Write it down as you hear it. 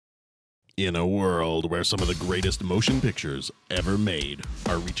In a world where some of the greatest motion pictures ever made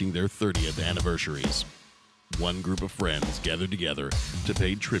are reaching their 30th anniversaries, one group of friends gathered together to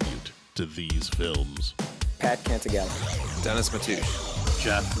pay tribute to these films. Pat Cantagallo, Dennis Matouche,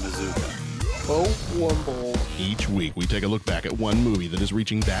 Jeff Mazuka, Bo Warmbold. Each week, we take a look back at one movie that is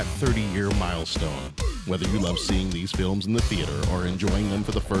reaching that 30-year milestone. Whether you love seeing these films in the theater or enjoying them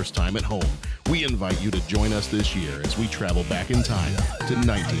for the first time at home, we invite you to join us this year as we travel back in time to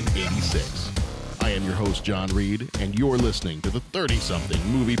 1986. I am your host, John Reed, and you're listening to the 30-something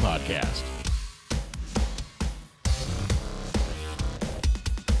Movie Podcast.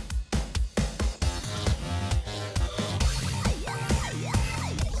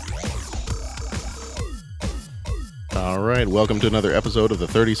 All right, welcome to another episode of the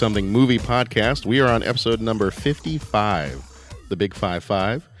 30-something Movie Podcast. We are on episode number 55, the Big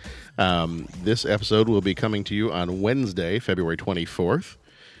 55. This episode will be coming to you on Wednesday, February 24th.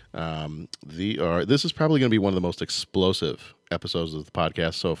 This is probably going to be one of the most explosive episodes of the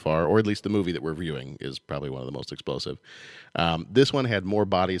podcast so far, or at least the movie that we're viewing is probably one of the most explosive. This one had more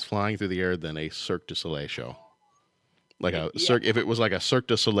bodies flying through the air than a Cirque du Soleil show. If it was like a Cirque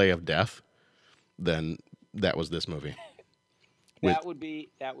du Soleil of death, then that was this movie. That would be,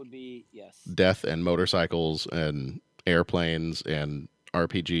 yes. Death and motorcycles and airplanes and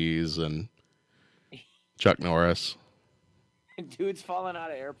RPGs and Chuck Norris. Dudes falling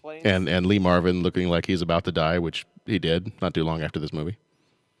out of airplanes. And Lee Marvin looking like he's about to die, which he did not too long after this movie.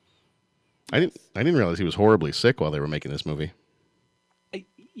 I didn't realize he was horribly sick while they were making this movie.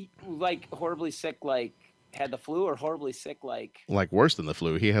 Like horribly sick, like had the flu, or horribly sick, like worse than the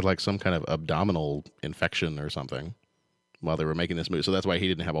flu. He had like some kind of abdominal infection or something while they were making this movie. So that's why he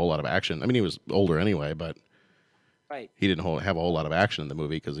didn't have a whole lot of action. I mean, he was older anyway, but right. He didn't have a whole lot of action in the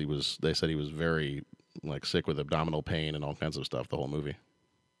movie because they said he was very like sick with abdominal pain and all kinds of stuff the whole movie.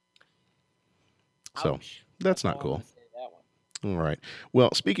 So Ouch. that's not all I'm cool. gonna say that one. All right.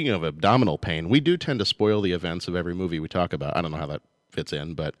 Well, speaking of abdominal pain, we do tend to spoil the events of every movie we talk about. I don't know how that fits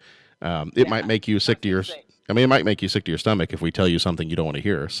in, but it might make you sick to your. I mean, it might make you sick to your stomach if we tell you something you don't want to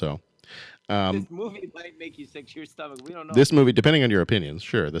hear. So, This movie might make you sick to your stomach. We don't know. this movie, depending on your opinions,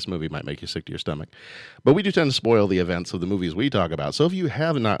 sure, this movie might make you sick to your stomach. But we do tend to spoil the events of the movies we talk about. So if you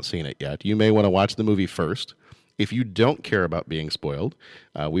have not seen it yet, you may want to watch the movie first. If you don't care about being spoiled,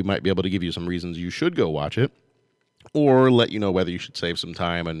 we might be able to give you some reasons you should go watch it, or let you know whether you should save some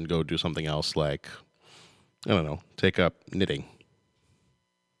time and go do something else like, I don't know, take up knitting.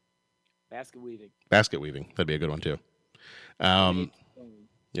 Basket weaving. That'd be a good one, too.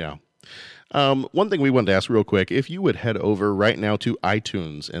 Yeah. One thing we wanted to ask real quick, if you would head over right now to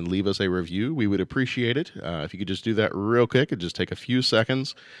iTunes and leave us a review, we would appreciate it. If you could just do that real quick, it'd just take a few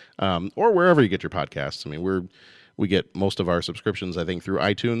seconds, or wherever you get your podcasts. I mean, we get most of our subscriptions, I think, through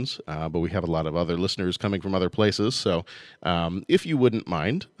iTunes, but we have a lot of other listeners coming from other places. So if you wouldn't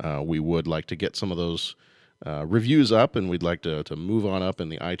mind, we would like to get some of those reviews up, and we'd like to move on up in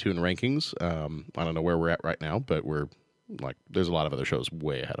the iTunes rankings. I don't know where we're at right now, but there's a lot of other shows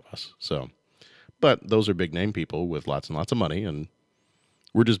way ahead of us. So, but those are big name people with lots and lots of money, and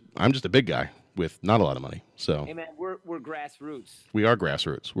I'm just a big guy with not a lot of money. So, Hey man, we're grassroots. we are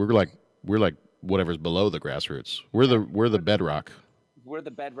grassroots. We're like whatever's below the grassroots. We're the bedrock. We're the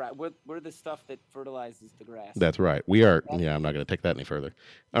bedrock. We're the stuff that fertilizes the grass. That's right. We are. Yeah, I'm not going to take that any further.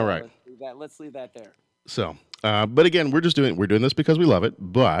 All right. Let's leave that there. So, but again, we're doing this because we love it,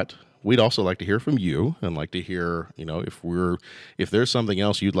 but we'd also like to hear from you and like to hear, if there's something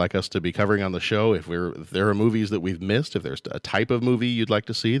else you'd like us to be covering on the show, if there are movies that we've missed, if there's a type of movie you'd like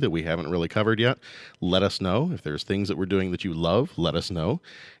to see that we haven't really covered yet, let us know. If there's things that we're doing that you love, let us know.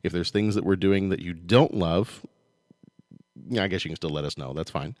 If there's things that we're doing that you don't love, I guess you can still let us know. That's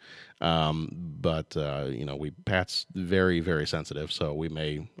fine. But Pat's very, very sensitive, so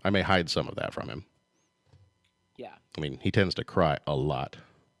I may hide some of that from him. Yeah. I mean, he tends to cry a lot.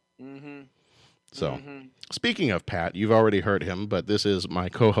 Mm-hmm. So, Speaking of Pat, you've already heard him, but this is my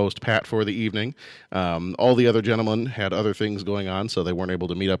co-host, Pat, for the evening. All the other gentlemen had other things going on, so they weren't able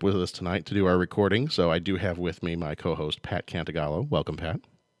to meet up with us tonight to do our recording. So I do have with me my co-host, Pat Cantagallo. Welcome, Pat.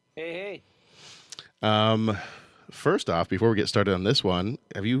 Hey. First off, before we get started on this one,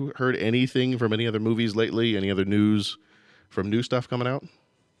 have you heard anything from any other movies lately? Any other news from new stuff coming out?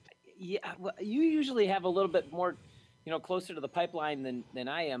 Yeah, well, you usually have a little bit more, closer to the pipeline than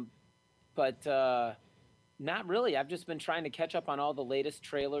I am, but not really. I've just been trying to catch up on all the latest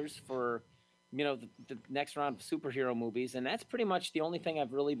trailers for, the next round of superhero movies, and that's pretty much the only thing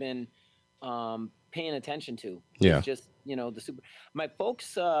I've really been paying attention to. Yeah. It's just, my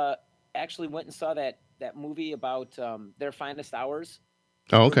folks actually went and saw that movie about Their Finest Hours.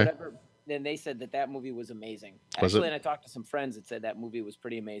 Oh, okay. then they said that movie was amazing. Was it? Actually, and I talked to some friends that said that movie was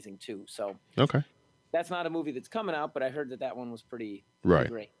pretty amazing too. So Okay. that's not a movie that's coming out, but I heard that one was pretty Right.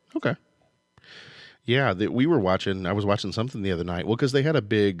 great. Okay. Yeah, we were watching. I was watching something the other night. Well, because they had a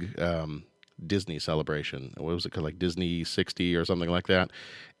big Disney celebration. What was it called? Like Disney 60 or something like that.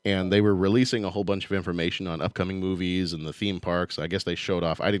 And they were releasing a whole bunch of information on upcoming movies and the theme parks. I guess they showed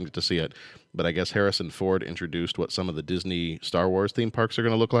off. I didn't get to see it, but I guess Harrison Ford introduced what some of the Disney Star Wars theme parks are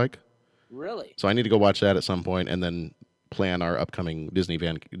going to look like. Really? So I need to go watch that at some point and then plan our upcoming Disney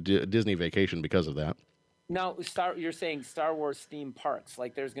vacation because of that. Now, you're saying Star Wars theme parks,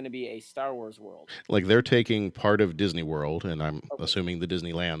 like there's going to be a Star Wars world. Like they're taking part of Disney World, and I'm assuming the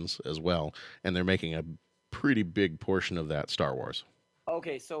Disneylands as well, and they're making a pretty big portion of that Star Wars.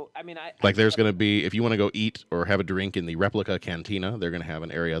 Okay, so I mean, there's going to be, if you want to go eat or have a drink in the replica cantina, they're going to have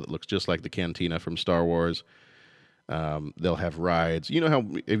an area that looks just like the cantina from Star Wars. They'll have rides. You know how,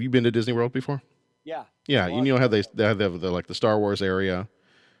 have you been to Disney World before? Yeah. Yeah, you know how they have the like the Star Wars area.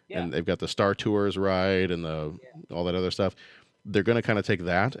 Yeah. And they've got the Star Tours ride and all that other stuff. They're going to kind of take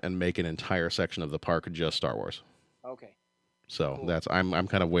that and make an entire section of the park just Star Wars. Okay. So cool. that's I'm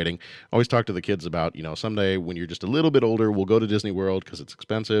kind of waiting. I always talk to the kids about, someday when you're just a little bit older, we'll go to Disney World because it's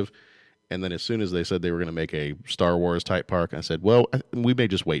expensive. And then as soon as they said they were going to make a Star Wars type park, I said, well, we may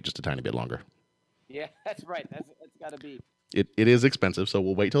just wait just a tiny bit longer. Yeah, that's right. That's got to be. It is expensive, so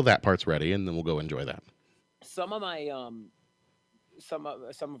we'll wait till that part's ready and then we'll go enjoy that. Some of my some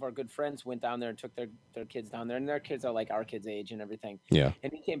of our good friends went down there and took their kids down there, and their kids are like our kids' age and everything. Yeah.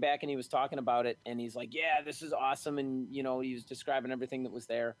 And he came back and he was talking about it, and he's like, "Yeah, this is awesome," and he was describing everything that was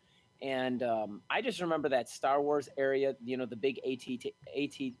there. And I just remember that Star Wars area, the big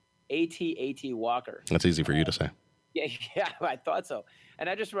AT-AT walker. That's easy for you to say. Yeah, I thought so. And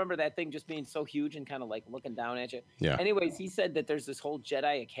I just remember that thing just being so huge and kind of like looking down at you. Yeah. Anyways, he said that there's this whole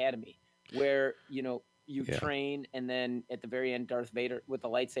Jedi Academy where, you train, and then at the very end, Darth Vader with the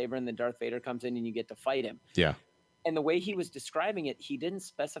lightsaber, and then Darth Vader comes in and you get to fight him. Yeah. And the way he was describing it, he didn't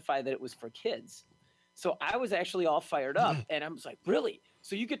specify that it was for kids. So I was actually all fired up, and I was like, really?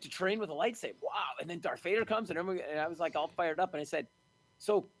 So you get to train with a lightsaber? Wow. And then Darth Vader comes, and I was like all fired up, and I said,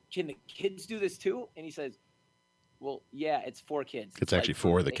 so can the kids do this too? And he says, well, yeah, it's for kids. It's actually like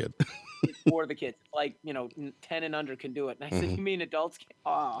for the kid. It's for the kids. Like, 10 and under can do it. And I said, you mean adults can't?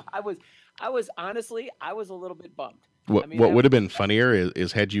 Oh, I was honestly, a little bit bummed. What would have been funnier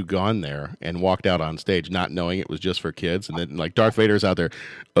is had you gone there and walked out on stage not knowing it was just for kids, and then like Darth Vader's out there,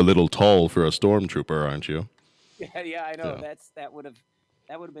 a little tall for a stormtrooper, aren't you? Yeah, I know. Yeah. That would have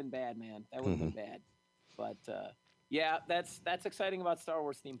been bad, man. That would have been bad. But yeah, that's exciting about Star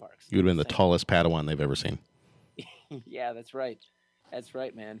Wars theme parks. You would have been the tallest Padawan they've ever seen. Yeah, that's right. That's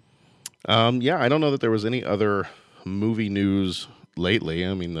right, man. Yeah, I don't know that there was any other movie news lately.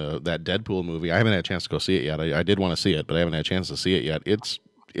 I mean, that Deadpool movie, I haven't had a chance to go see it yet. I did want to see it, but I haven't had a chance to see it yet.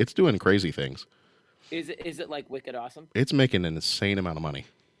 It's doing crazy things. Is it like wicked awesome? It's making an insane amount of money.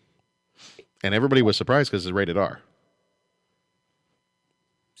 And everybody was surprised because it's rated R.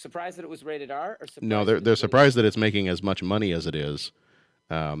 Surprised that it was rated R? Or no, they're surprised that it's making as much money as it is.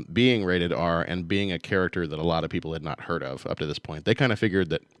 Being rated R and being a character that a lot of people had not heard of up to this point. They kind of figured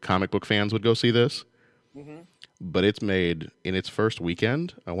that comic book fans would go see this. Mm-hmm. But it's made, in its first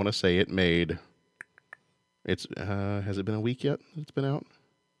weekend, I want to say it made, has it been a week yet that it's been out?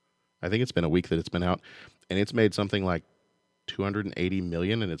 I think it's been a week that it's been out. And it's made something like $280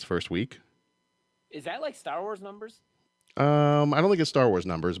 million in its first week. Is that like Star Wars numbers? I don't think it's Star Wars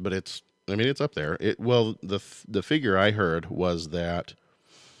numbers, but it's up there. The figure I heard was that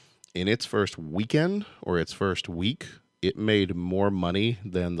in its first weekend or its first week, it made more money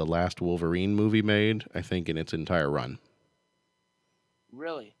than the last Wolverine movie made, I think, in its entire run.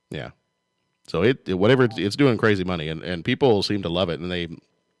 Really? Yeah. So it's doing crazy money, and people seem to love it, and they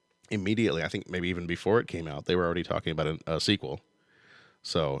immediately, I think maybe even before it came out, they were already talking about a sequel.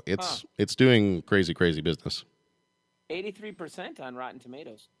 So it's doing crazy business. 83% on Rotten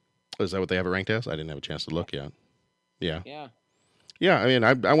Tomatoes. Is that what they have it ranked as? I didn't have a chance to look yet. Yeah. Yeah. Yeah, I mean,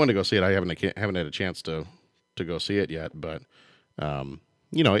 I want to go see it. I haven't had a chance to go see it yet, but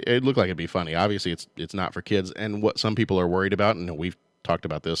it looked like it'd be funny. Obviously, it's not for kids, and what some people are worried about, and we've talked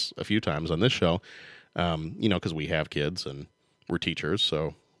about this a few times on this show, because we have kids and we're teachers,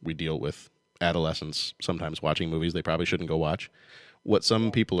 so we deal with adolescents sometimes watching movies they probably shouldn't go watch. What some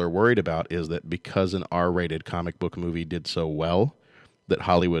people are worried about is that because an R-rated comic book movie did so well, that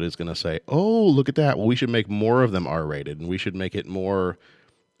Hollywood is going to say, "Oh, look at that! Well, we should make more of them R-rated, and we should make it more."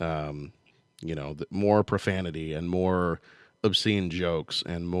 More profanity and more obscene jokes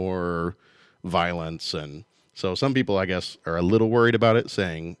and more violence. And so some people, I guess, are a little worried about it,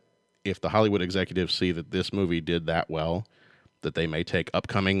 saying if the Hollywood executives see that this movie did that well, that they may take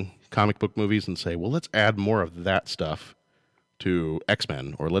upcoming comic book movies and say, well, let's add more of that stuff to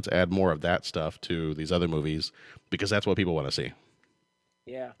X-Men, or let's add more of that stuff to these other movies, because that's what people want to see.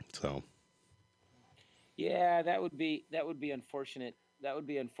 Yeah. So, Yeah, that would be unfortunate. That would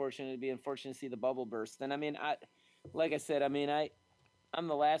be unfortunate. It'd be unfortunate to see the bubble burst. And I mean, like I said, I mean, I'm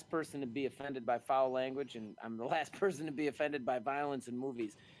the last person to be offended by foul language, and I'm the last person to be offended by violence in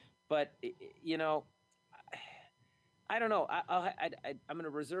movies. But you know, I don't know. I'm going to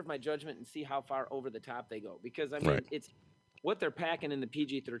reserve my judgment and see how far over the top they go, because I mean, Right. it's what they're packing in the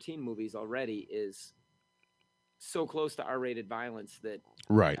PG-13 movies already is so close to R-rated violence that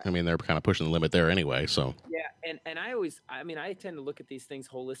right. I mean, they're kind of pushing the limit there anyway. So, yeah, and I mean, I tend to look at these things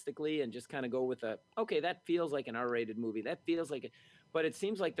holistically and just kind of go with okay, that feels like an R-rated movie. That feels like it, but it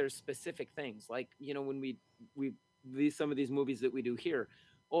seems like there's specific things, like, you know, when some of these movies that we do here.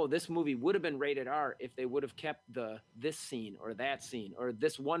 Oh, this movie would have been rated R if they would have kept this scene or that scene or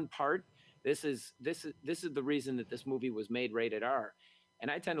this one part. This is the reason that this movie was made rated R. And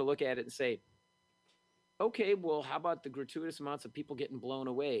I tend to look at it and say, okay, well, how about the gratuitous amounts of people getting blown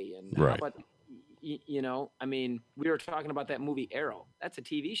away? And how Right. about, you know, I mean, we were talking about that movie Arrow. That's a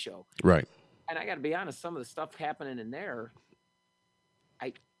TV show. right. And I got to be honest, some of the stuff happening in there,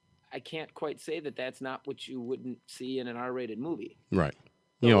 I can't quite say that that's not what you wouldn't see in an R-rated movie. Right.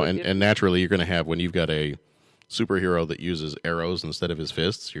 So You know, and naturally, you're going to have, when you've got a superhero that uses arrows instead of his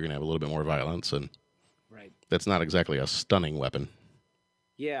fists, you're going to have a little bit more violence, and Right. that's not exactly a stunning weapon.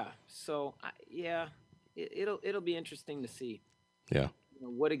 Yeah. So, it'll be interesting to see, Yeah. you know,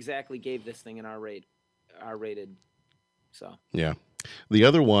 what exactly gave this thing an R-rated. So, Yeah. The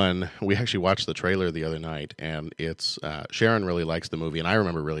other one, we actually watched the trailer the other night, and it's Sharon really likes the movie, and I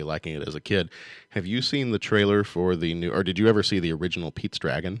remember really liking it as a kid. Have you seen the trailer for the new, or did you ever see the original Pete's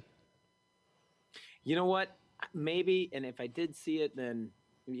Dragon? you know what? Maybe, and if I did see it, then,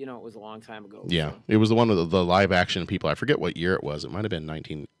 you know, it was a long time ago. Yeah, So, it was the one with the live action people. I forget what year it was. It might have been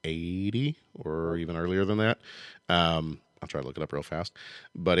 1980 or even earlier than that. I'll try to look it up real fast.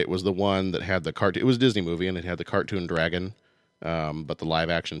 But it was the one that had the cartoon. It was a Disney movie, and it had the cartoon dragon, but the live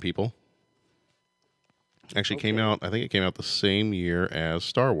action people. Actually came Okay. out, I think it came out the same year as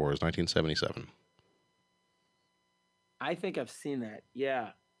Star Wars, 1977. I think I've seen that.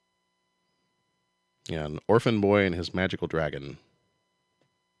 Yeah. Yeah, an orphan boy and his magical dragon.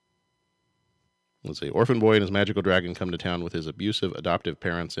 Let's see. Orphan boy and his magical dragon come to town with his abusive adoptive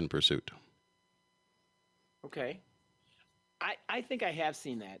parents in pursuit. Okay. I think I have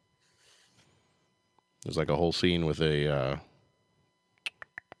seen that. There's like a whole scene with a,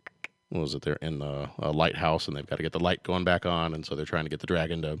 what was it? They're in a lighthouse, and they've got to get the light going back on, and so they're trying to get the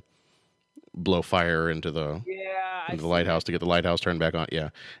dragon to blow fire into the Yeah. into the lighthouse to get the lighthouse turned back on. Yeah,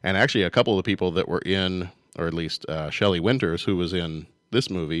 and actually, a couple of the people that were in, or at least Shelley Winters, who was in this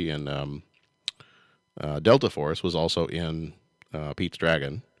movie, and Delta Force, was also in Pete's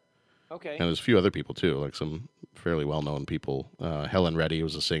Dragon. Okay. And there's a few other people too, like some fairly well-known people. Helen Reddy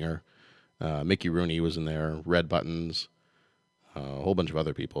was a singer. Mickey Rooney was in there. Red Buttons. A whole bunch of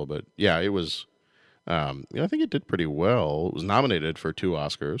other people. But yeah, it was. I think it did pretty well. It was nominated for 2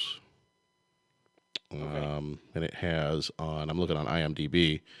 Oscars. And it has on. I'm looking on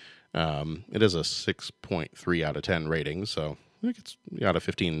IMDb. It has a 6.3 out of 10 rating. So I think it's out of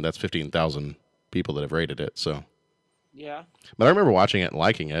 15. That's 15,000 people that have rated it. So. Yeah. But I remember watching it and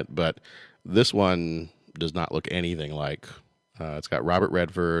liking it, but this one does not look anything like. It's got Robert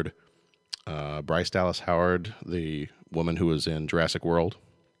Redford, Bryce Dallas Howard, the woman who was in Jurassic World.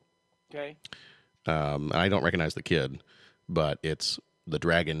 Okay. And I don't recognize the kid, but the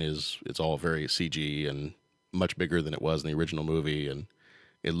dragon it's all very CG and much bigger than it was in the original movie, and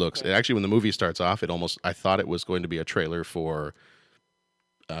it looks actually, when the movie starts off, I thought it was going to be a trailer for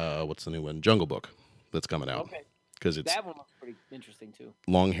what's the new one, Jungle Book, that's coming out. Okay. Because it's That one looks pretty interesting too.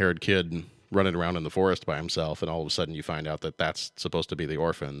 long-haired kid running around in the forest by himself, and all of a sudden you find out that that's supposed to be the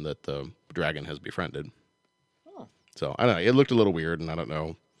orphan that the dragon has befriended. Oh. So I don't know. It looked a little weird, and I don't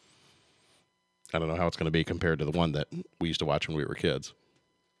know how it's going to be compared to the one that we used to watch when we were kids.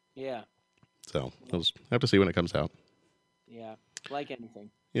 Yeah. So we'll have to see when it comes out. Yeah. Like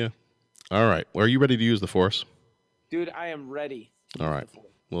anything. Yeah. All right. Well, are you ready to use the Force? Dude, I am ready. to All use right. the Force.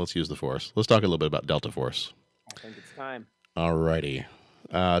 Well, let's use the Force. Let's talk a little bit about Delta Force. I think it's time. All righty.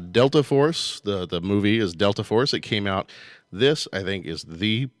 Delta Force, the movie is Delta Force. It came out. This, I think, is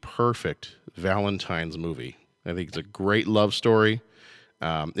the perfect Valentine's movie. I think it's a great love story.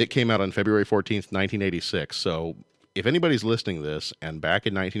 It came out on February 14th, 1986. So if anybody's listening to this, and back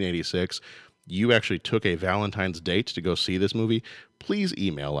in 1986, you actually took a Valentine's date to go see this movie, please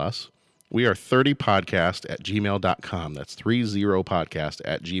email us. We are 30podcast@gmail.com. That's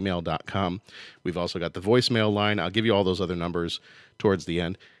 30podcast@gmail.com. We've also got the voicemail line. I'll give you all those other numbers towards the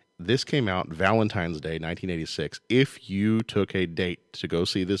end. This came out Valentine's Day, 1986. If you took a date to go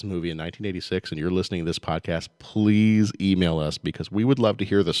see this movie in 1986 and you're listening to this podcast, please email us because we would love to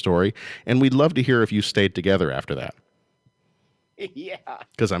hear the story, and we'd love to hear if you stayed together after that. Yeah.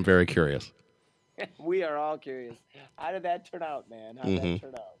 Because I'm very curious. We are all curious. How did that turn out, man? How did that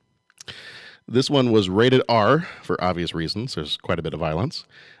turn out? This one was rated R for obvious reasons. There's quite a bit of violence.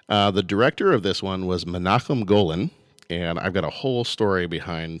 The director of this one was Menachem Golan. And I've got a whole story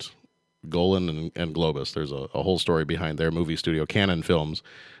behind Golan and Globus. There's a whole story behind their movie studio, Cannon Films,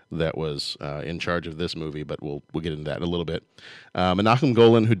 that was in charge of this movie, but we'll get into that in a little bit. Menachem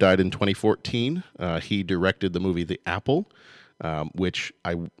Golan, who died in 2014, he directed the movie The Apple, which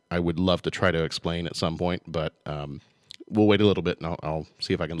I would love to try to explain at some point, but we'll wait a little bit, and I'll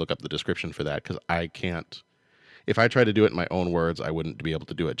see if I can look up the description for that, because I can't. If I try to do it in my own words, I wouldn't be able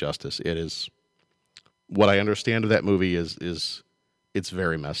to do it justice. It is... What I understand of that movie is it's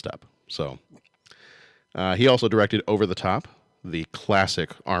very messed up. So he also directed Over the Top, the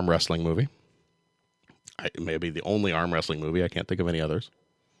classic arm wrestling movie. It may be the only arm wrestling movie. I can't think of any others.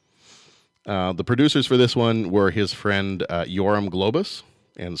 The producers for this one were his friend Yoram Globus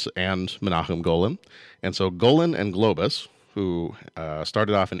and Menachem Golan. And so Golan and Globus, who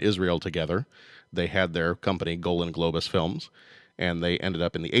started off in Israel together, they had their company, Golan Globus Films. And they ended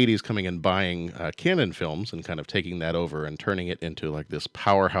up in the 80s coming and buying Cannon Films and kind of taking that over and turning it into like this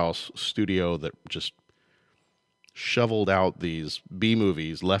powerhouse studio that just shoveled out these B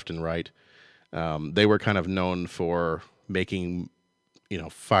movies left and right. They were kind of known for making,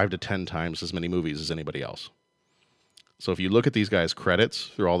 5 to 10 times as many movies as anybody else. So if you look at these guys' credits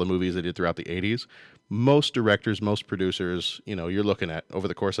through all the movies they did throughout the 80s, most directors, most producers, you're looking at over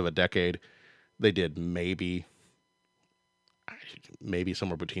the course of a decade, they did maybe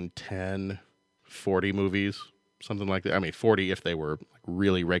somewhere between 10, 40 movies, something like that. I mean, 40 if they were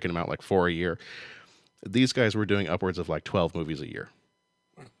really raking them out like 4 a year. These guys were doing upwards of like 12 movies a year.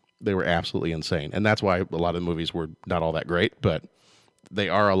 They were absolutely insane. And that's why a lot of the movies were not all that great, but they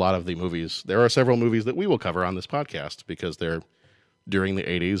are a lot of the movies. There are several movies that we will cover on this podcast because they're during the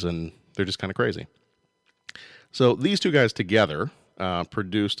 80s and they're just kind of crazy. So these two guys together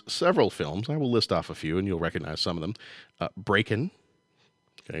produced several films. I will list off a few, and you'll recognize some of them. Breakin',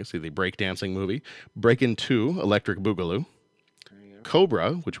 okay, see the breakdancing movie. Breakin' 2, Electric Boogaloo.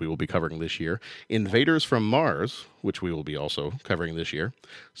 Cobra, which we will be covering this year. Invaders from Mars, which we will be also covering this year.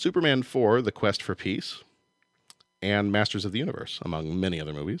 Superman 4, The Quest for Peace. And Masters of the Universe, among many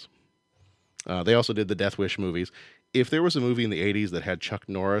other movies. They also did the Death Wish movies. If there was a movie in the 80s that had Chuck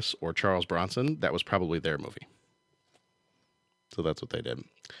Norris or Charles Bronson, that was probably their movie. So that's what they did.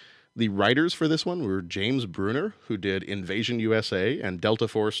 The writers for this one were James Bruner, who did Invasion USA and Delta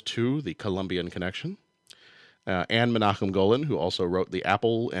Force 2, The Colombian Connection. And Menachem Golan, who also wrote The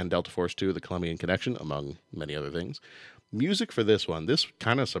Apple and Delta Force 2, The Colombian Connection, among many other things. Music for this one, this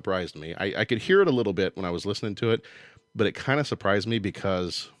kind of surprised me. I could hear it a little bit when I was listening to it, but it kind of surprised me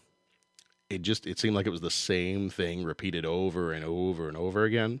because it seemed like it was the same thing repeated over and over and over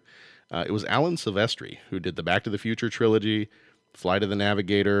again. It was Alan Silvestri, who did the Back to the Future trilogy, Flight of the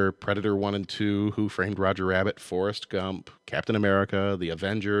Navigator, Predator 1 and 2, Who Framed Roger Rabbit, Forrest Gump, Captain America, The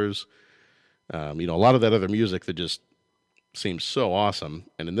Avengers. A lot of that other music that just seems so awesome.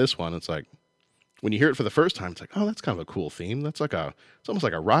 And in this one, it's like, when you hear it for the first time, it's like, oh, that's kind of a cool theme. It's almost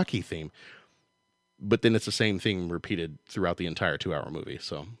like a Rocky theme. But then it's the same thing repeated throughout the entire 2-hour movie.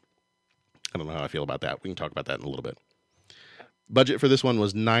 So I don't know how I feel about that. We can talk about that in a little bit. Budget for this one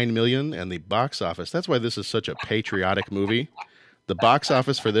was $9 million, and the box office, that's why this is such a patriotic movie. The box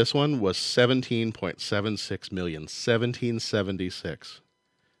office for this one was $17.76 million. 1776.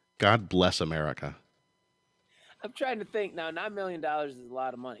 God bless America. I'm trying to think now. $9 million is a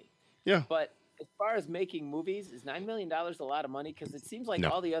lot of money. Yeah. But as far as making movies, is $9 million a lot of money? Because it seems like No.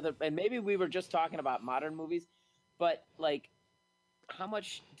 all the other, and maybe we were just talking about modern movies, but like, how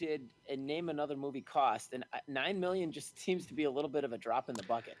much did Name Another movie cost? And $9 million just seems to be a little bit of a drop in the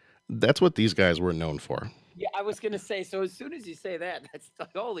bucket. That's what these guys were known for. Yeah, I was gonna say. So as soon as you say that, that's like,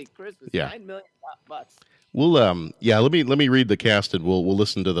 holy Christmas! Yeah. $9 million bucks. We'll let me read the cast and we'll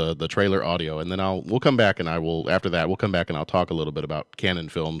listen to the trailer audio, and then we'll come back and after that we'll come back and I'll talk a little bit about Cannon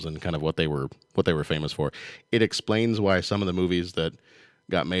Films and kind of what they were famous for. It explains why some of the movies that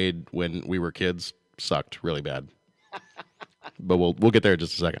got made when we were kids sucked really bad. But we'll get there in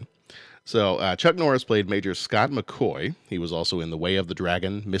just a second. So Chuck Norris played Major Scott McCoy. He was also in The Way of the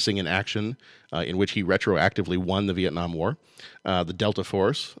Dragon, Missing in Action, in which he retroactively won the Vietnam War, The Delta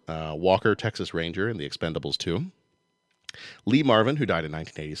Force, Walker, Texas Ranger, and The Expendables 2. Lee Marvin, who died in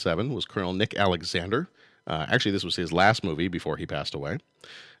 1987, was Colonel Nick Alexander. Actually, this was his last movie before he passed away.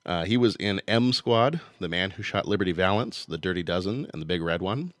 He was in M Squad, The Man Who Shot Liberty Valance, The Dirty Dozen, and The Big Red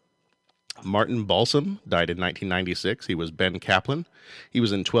One. Martin Balsam died in 1996. He was Ben Kaplan. He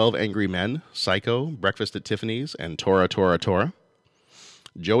was in 12 Angry Men, Psycho, Breakfast at Tiffany's, and Tora, Tora, Tora.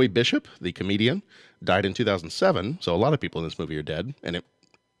 Joey Bishop, the comedian, died in 2007. So a lot of people in this movie are dead. And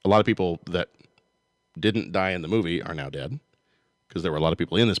a lot of people that didn't die in the movie are now dead. Because there were a lot of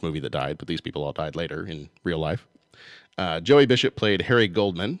people in this movie that died, but these people all died later in real life. Joey Bishop played Harry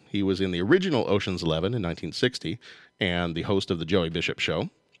Goldman. He was in the original Ocean's 11 in 1960 and the host of The Joey Bishop Show.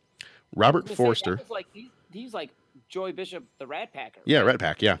 Robert Forster. He's like Joey Bishop, the Rat Packer. Yeah, Rat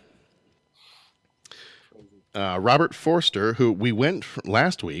Pack, yeah. Robert Forster, who we went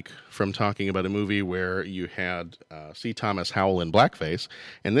last week from talking about a movie where you had C. Thomas Howell in blackface,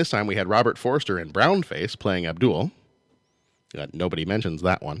 and this time we had Robert Forster in brownface playing Abdul. Nobody mentions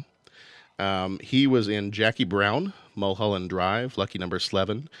that one. He was in Jackie Brown, Mulholland Drive, Lucky Number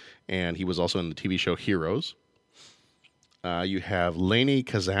 11, and he was also in the TV show Heroes. You have Lainey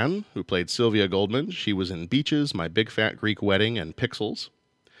Kazan, who played Sylvia Goldman. She was in Beaches, My Big Fat Greek Wedding, and Pixels.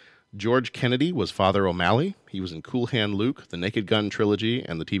 George Kennedy was Father O'Malley. He was in Cool Hand Luke, the Naked Gun trilogy,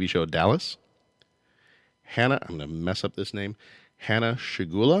 and the TV show Dallas. Hannah, I'm going to mess up this name, Hannah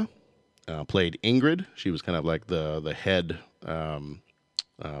Shigula played Ingrid. She was kind of like the head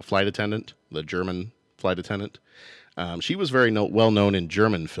flight attendant, the German flight attendant. She was very well known in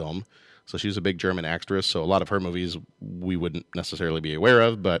German film. So she was a big German actress, so a lot of her movies we wouldn't necessarily be aware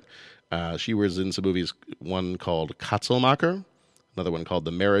of, but she was in some movies, one called Katzelmacher, another one called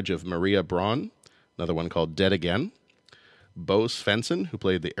The Marriage of Maria Braun, another one called Dead Again. Bo Svensson, who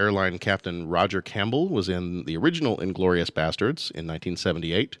played the airline captain Roger Campbell, was in the original Inglourious Basterds in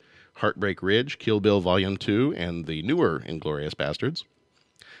 1978, Heartbreak Ridge, Kill Bill Volume 2, and the newer Inglourious Basterds.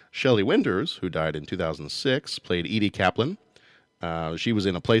 Shelley Winters, who died in 2006, played Edie Kaplan. She was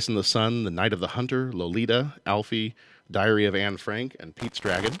in A Place in the Sun, The Night of the Hunter, Lolita, Alfie, Diary of Anne Frank, and Pete's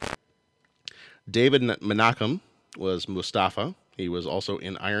Dragon. David Menachem was Mustafa. He was also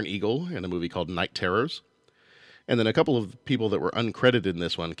in Iron Eagle and a movie called Night Terrors. And then a couple of people that were uncredited in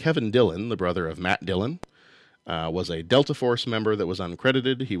this one. Kevin Dillon, the brother of Matt Dillon, was a Delta Force member that was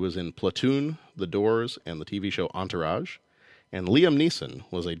uncredited. He was in Platoon, The Doors, and the TV show Entourage. And Liam Neeson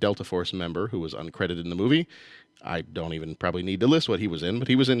was a Delta Force member who was uncredited in the movie. I don't even probably need to list what he was in, but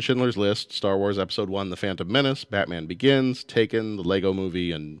he was in Schindler's List, Star Wars Episode 1, The Phantom Menace, Batman Begins, Taken, the Lego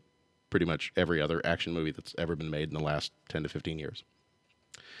Movie, and pretty much every other action movie that's ever been made in the last 10 to 15 years.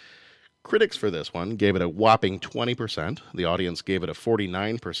 Critics for this one gave it a whopping 20%. The audience gave it a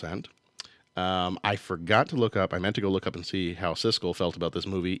 49%. I forgot to look up. I meant to go look up and see how Siskel felt about this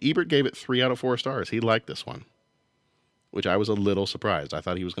movie. Ebert gave it 3 out of 4 stars. He liked this one, which I was a little surprised. I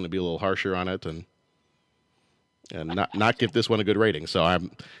thought he was going to be a little harsher on it and not give this one a good rating. So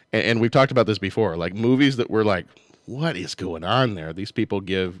and we've talked about this before, like movies that were like, what is going on there? These people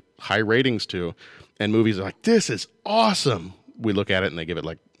give high ratings to, and movies are like, this is awesome. We look at it and they give it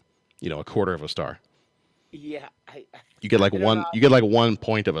like, a quarter of a star. Yeah, you get like one. You get like 1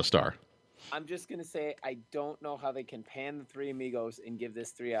 point of a star. I'm just gonna say I don't know how they can pan the Three Amigos and give this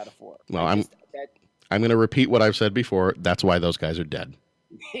 3 out of 4. Well, I'm going to repeat what I've said before. That's why those guys are dead.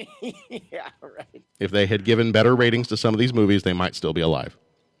 Yeah, right. If they had given better ratings to some of these movies, they might still be alive.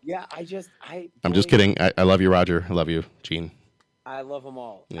 Yeah, I'm just kidding. I love you, Roger. I love you, Gene. I love them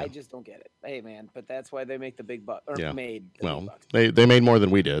all. Yeah. I just don't get it. Hey, man, but that's why they make the big bucks. Yeah. Made the Well, big bucks. they made more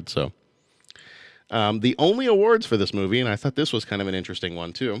than we did. So, the only awards for this movie, and I thought this was kind of an interesting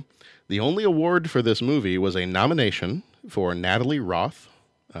one too. The only award for this movie was a nomination for Natalie Roth,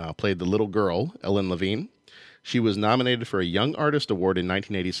 played the little girl Ellen Levine. She was nominated for a Young Artist Award in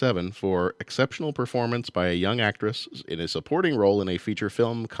 1987 for exceptional performance by a young actress in a supporting role in a feature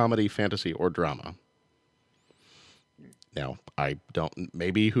film, comedy, fantasy, or drama. Now,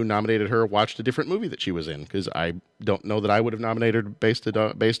 maybe who nominated her watched a different movie that she was in, because I don't know that I would have nominated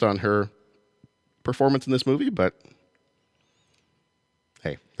her based on her performance in this movie, but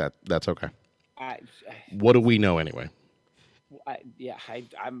hey, that's okay. What do we know anyway?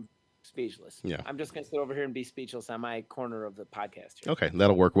 I'm speechless. Yeah. I'm just going to sit over here and be speechless on my corner of the podcast here. Okay,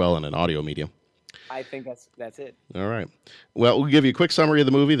 that'll work well in an audio medium. I think that's it. All right. Well, we'll give you a quick summary of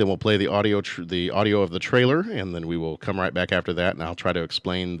the movie, then we'll play the audio of the trailer, and then we will come right back after that, and I'll try to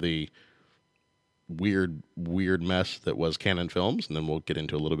explain the weird mess that was Canon Films, and then we'll get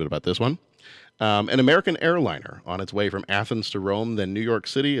into a little bit about this one. An American airliner on its way from Athens to Rome, then New York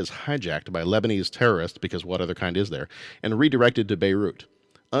City, is hijacked by Lebanese terrorists, because what other kind is there, and redirected to Beirut.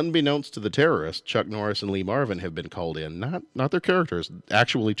 Unbeknownst to the terrorists, Chuck Norris and Lee Marvin have been called in. Not their characters.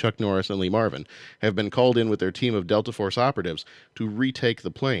 Actually, Chuck Norris and Lee Marvin have been called in with their team of Delta Force operatives to retake the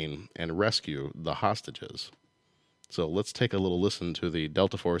plane and rescue the hostages. So let's take a little listen to the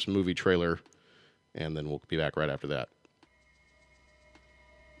Delta Force movie trailer, and then we'll be back right after that.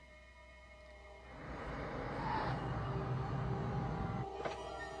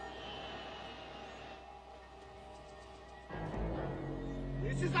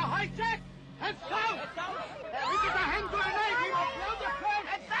 This is a hijack! Heads down! This is a hand grenade! We will blow the plane!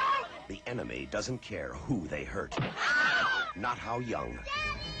 Heads down! The enemy doesn't care who they hurt. Not how young.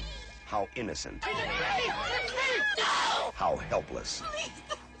 How innocent. How helpless.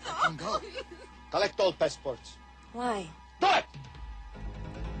 Go. Collect all passports. Why? Do it!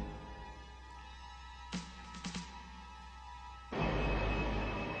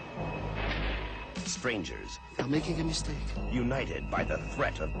 Strangers, They're making a mistake. united by the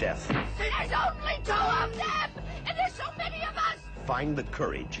threat of death, There's only 2 of them! And there's so many of us! find the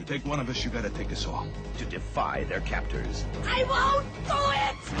courage You take one of us, you gotta take us all. to defy their captors. I won't do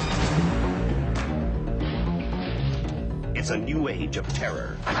it! It's a new age of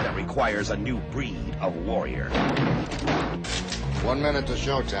terror that requires a new breed of warrior. 1 minute to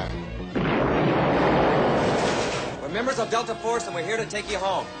showtime. We're members of Delta Force and we're here to take you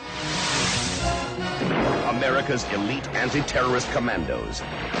home. America's elite anti-terrorist commandos.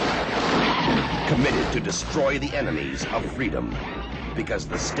 Committed to destroy the enemies of freedom. Because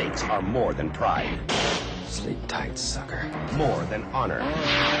the stakes are more than pride. Sleep tight, sucker. More than honor.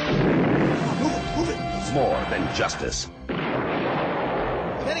 Move it! More than justice.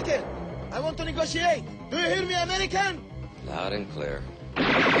 American! I want to negotiate! Do you hear me, American? Loud and clear.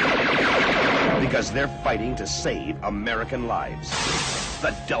 Because they're fighting to save American lives.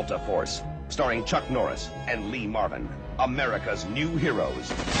 The Delta Force, starring Chuck Norris and Lee Marvin. America's new heroes.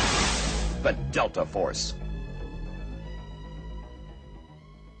 The Delta Force.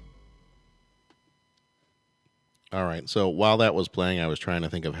 All right, so while that was playing, I was trying to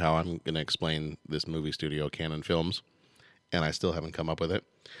think of how I'm going to explain this movie studio, Canon Films, and I still haven't come up with it.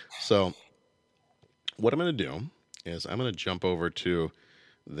 So what I'm going to do is I'm going to jump over to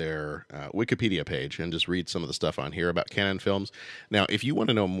their Wikipedia page and just read some of the stuff on here about Canon Films. Now, if you want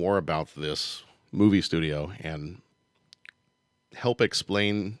to know more about this movie studio and help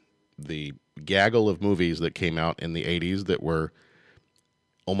explain the gaggle of movies that came out in the 80s that were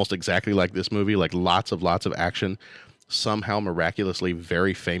almost exactly like this movie, like lots of action, somehow miraculously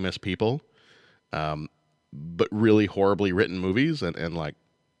very famous people, but really horribly written movies, and like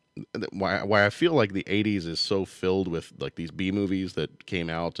why I feel like the 80s is so filled with like these B movies that came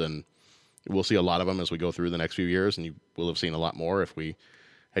out, and we'll see a lot of them as we go through the next few years, and you will have seen a lot more if we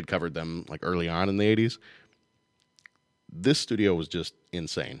had covered them like early on in the 80s. This studio was just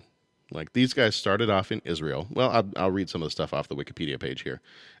insane. Like, these guys started off in Israel. Well, I'll read some of the stuff off the Wikipedia page here.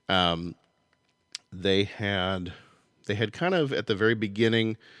 They had kind of at the very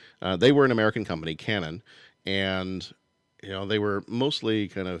beginning, they were an American company, Canon, and they were mostly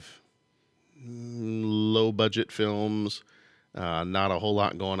kind of low budget films, not a whole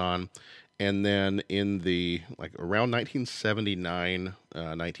lot going on. And then in the around 1979,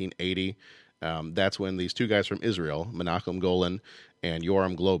 1980. That's when these two guys from Israel, Menachem Golan and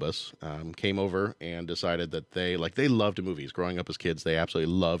Yoram Globus, came over and decided that they loved movies. Growing up as kids, they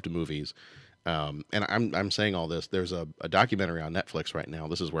absolutely loved movies. And I'm saying all this. There's a documentary on Netflix right now.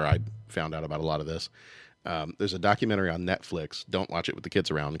 This is where I found out about a lot of this. There's a documentary on Netflix. Don't watch it with the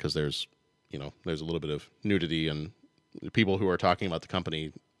kids around because there's a little bit of nudity, and people who are talking about the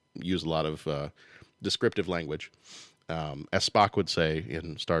company use a lot of descriptive language. As Spock would say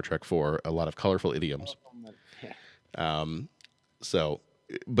in Star Trek 4, a lot of colorful idioms. But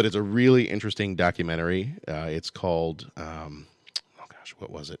it's a really interesting documentary. It's called, what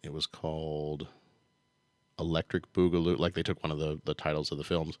was it? It was called Electric Boogaloo. Like, they took one of the titles of the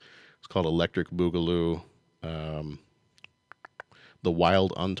films. It's called Electric Boogaloo, The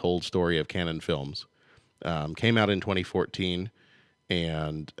Wild Untold Story of Canon Films. Came out in 2014,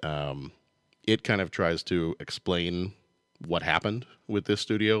 and it kind of tries to explain what happened with this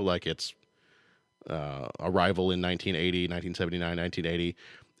studio, like its arrival in 1980, 1979, 1980,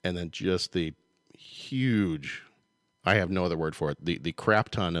 and then just the huge, I have no other word for it, the crap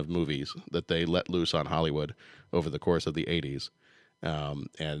ton of movies that they let loose on Hollywood over the course of the 80s,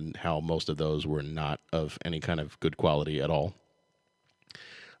 and how most of those were not of any kind of good quality at all.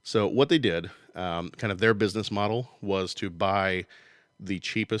 So what they did, kind of their business model was to buy the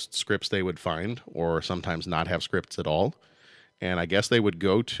cheapest scripts they would find, or sometimes not have scripts at all. And I guess they would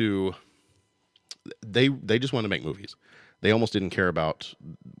go to, they just wanted to make movies. They almost didn't care about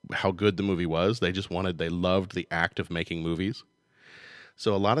how good the movie was. They loved the act of making movies.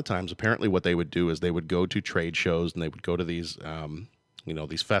 So a lot of times, apparently what they would do is they would go to trade shows and they would go to these,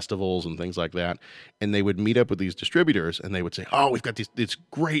 these festivals and things like that. And they would meet up with these distributors and they would say, oh, we've got this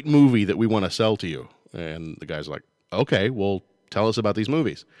great movie that we want to sell to you. And the guy's like, okay, well, tell us about these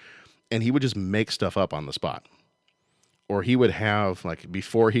movies. And he would just make stuff up on the spot. Or he would have, like,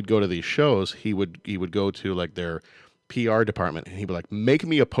 before he'd go to these shows, he would go to, like, their PR department and he'd be like, make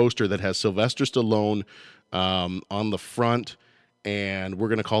me a poster that has Sylvester Stallone on the front, and we're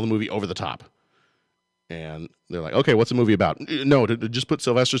going to call the movie Over the Top. And they're like, okay, what's the movie about? No, just put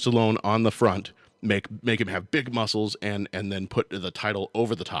Sylvester Stallone on the front, make him have big muscles, and then put the title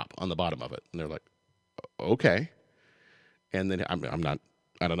Over the Top on the bottom of it. And they're like, okay. And then I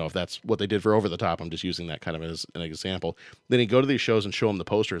don't know if that's what they did for Over the Top. I'm just using that kind of as an example. Then he'd go to these shows and show them the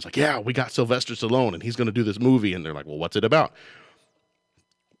poster. It's like, yeah, we got Sylvester Stallone, and he's going to do this movie. And they're like, well, what's it about?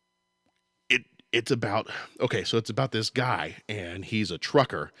 It's about this guy, and he's a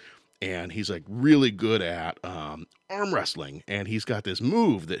trucker, and he's like really good at arm wrestling, and he's got this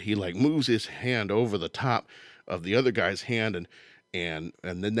move that he like moves his hand over the top of the other guy's hand, and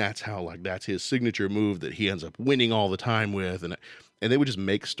then that's his signature move that he ends up winning all the time with, and they would just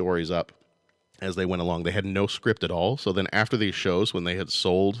make stories up as they went along. They had no script at all. So then after these shows, when they had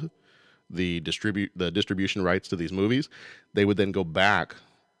sold the distribution rights to these movies, they would then go back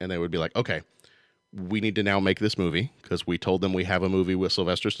and they would be like, okay, we need to now make this movie because we told them we have a movie with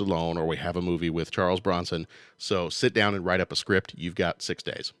Sylvester Stallone or we have a movie with Charles Bronson. So sit down and write up a script. You've got 6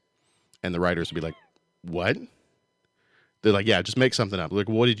 days. And the writers would be like, what? They're like, yeah, just make something up. Like,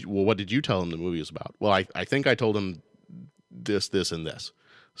 what did you tell them the movie was about? Well, I think I told them this, and this.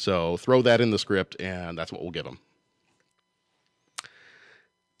 So throw that in the script and that's what we'll give them.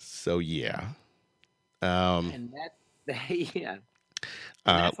 So, yeah. And yeah.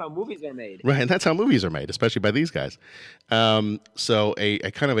 And that's how movies are made. Right, and that's how movies are made, especially by these guys. So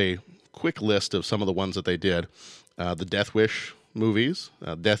a kind of a quick list of some of the ones that they did. The Death Wish movies,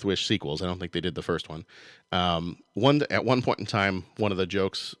 Death Wish sequels. I don't think they did the first one. At one point in time, one of the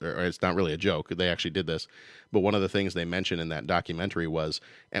jokes, or it's not really a joke, they actually did this, but one of the things they mentioned in that documentary was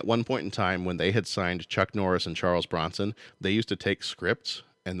at one point in time when they had signed Chuck Norris and Charles Bronson, they used to take scripts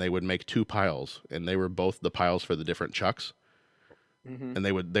and they would make 2 piles, and they were both the piles for the different Chucks. Mm-hmm. And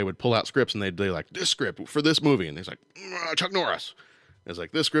they would pull out scripts and they'd be like, this script for this movie, and he's like, Chuck Norris. And it's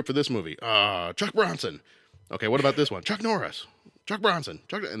like, this script for this movie, Chuck Bronson. Okay, what about this one? Chuck Norris, Chuck Bronson,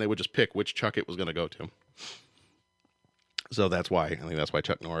 and they would just pick which Chuck it was going to go to. So that's why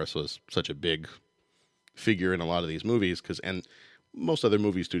Chuck Norris was such a big figure in a lot of these movies, and most other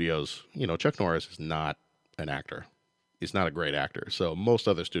movie studios, Chuck Norris is not an actor. He's not a great actor. So most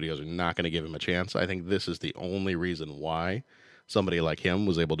other studios are not going to give him a chance. I think this is the only reason why somebody like him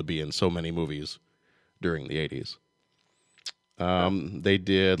was able to be in so many movies during the 80s. They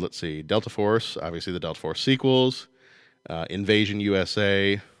did, Delta Force, obviously the Delta Force sequels, Invasion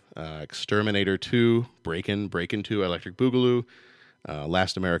USA, Exterminator 2, Breakin' 2, Electric Boogaloo,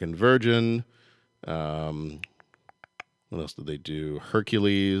 Last American Virgin, what else did they do?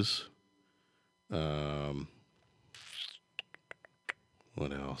 Hercules, what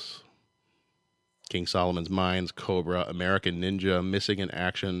else? King Solomon's Mines, Cobra, American Ninja, Missing in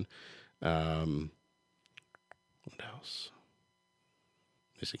Action. What else?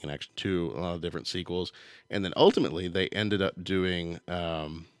 Missing in Action 2, a lot of different sequels. And then ultimately they ended up doing,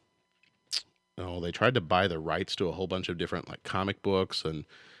 they tried to buy the rights to a whole bunch of different like comic books and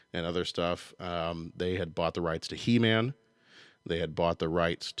other stuff. They had bought the rights to He-Man. They had bought the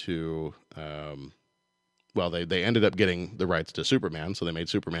rights to, they ended up getting the rights to Superman, so they made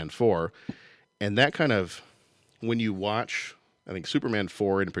Superman 4. And that kind of, when you watch, I think Superman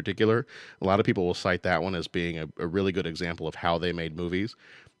 4 in particular, a lot of people will cite that one as being a really good example of how they made movies.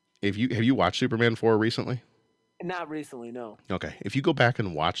 Have you watched Superman 4 recently? Not recently, no. Okay. If you go back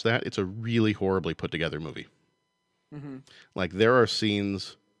and watch that, it's a really horribly put together movie. Mm-hmm. Like there are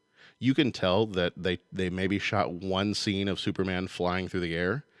scenes, you can tell that they maybe shot one scene of Superman flying through the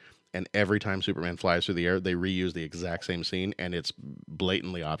air, and every time Superman flies through the air, they reuse the exact same scene, and it's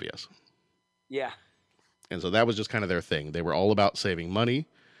blatantly obvious. Yeah. And so that was just kind of their thing. They were all about saving money.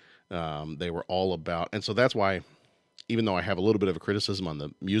 They were all about, and so that's why, even though I have a little bit of a criticism on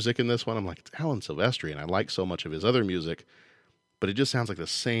the music in this one, I'm like, it's Alan Silvestri, and I like so much of his other music, but it just sounds like the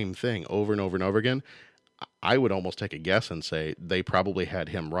same thing over and over and over again. I would almost take a guess and say they probably had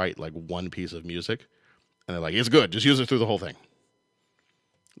him write like one piece of music, and they're like, it's good, just use it through the whole thing.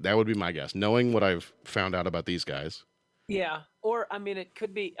 That would be my guess, knowing what I've found out about these guys. Yeah, or I mean, it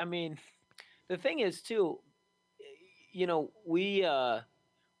could be. I mean, the thing is too, we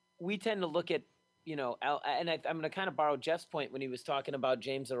tend to look at and I'm going to kind of borrow Jeff's point when he was talking about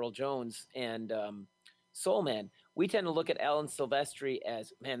James Earl Jones and Soul Man. We tend to look at Alan Silvestri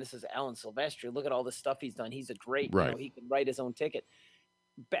as, man, this is Alan Silvestri. Look at all the stuff he's done. He's a great, right. He can write his own ticket.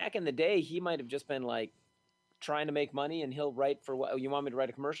 Back in the day, he might have just been like trying to make money, and he'll write for what? You want me to write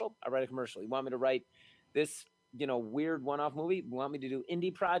a commercial? I'll write a commercial. You want me to write this, weird one-off movie? You want me to do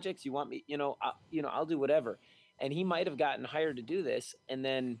indie projects? You want me, I'll do whatever. And he might have gotten hired to do this, and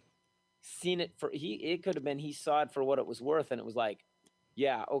then seen it it could have been he saw it for what it was worth, and it was like,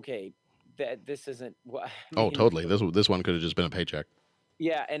 yeah, okay, this isn't what. Totally. This one could have just been a paycheck.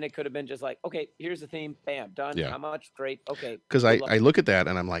 Yeah, and it could have been just like, okay, here's the theme, bam, done. Yeah. How much? Great. Okay. Because I look at that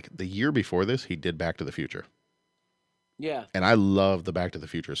and I'm like, the year before this, he did Back to the Future. Yeah. And I love the Back to the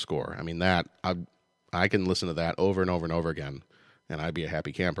Future score. I mean, that I can listen to that over and over and over again, and I'd be a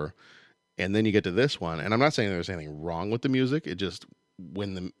happy camper. And then you get to this one, and I'm not saying there's anything wrong with the music. It just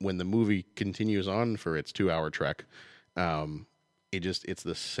when the movie continues on for its 2-hour trek, it's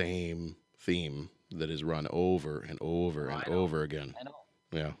the same theme that is run over and over and over again. I know.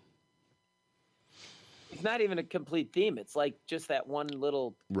 Yeah. It's not even a complete theme. It's like just that one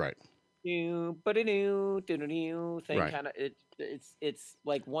little right. Thing right. kind of it's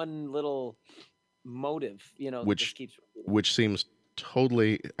like one little motive, that just keeps which seems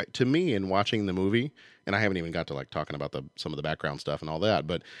totally to me in watching the movie, and I haven't even got to like talking about some of the background stuff and all that,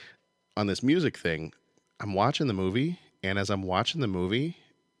 but on this music thing, I'm watching the movie, and as I'm watching the movie,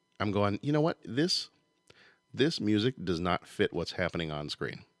 I'm going, you know what? This music does not fit what's happening on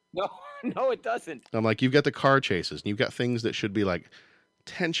screen. No, it doesn't. I'm like, you've got the car chases, and you've got things that should be like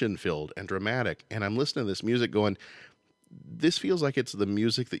tension-filled and dramatic, and I'm listening to this music going, this feels like it's the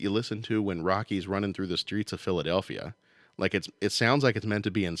music that you listen to when Rocky's running through the streets of Philadelphia. Like it sounds like it's meant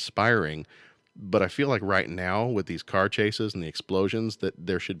to be inspiring, but I feel like right now with these car chases and the explosions that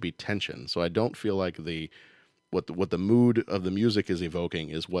there should be tension. So I don't feel like what the mood of the music is evoking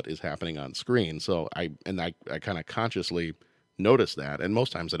is what is happening on screen. So I kind of consciously notice that, and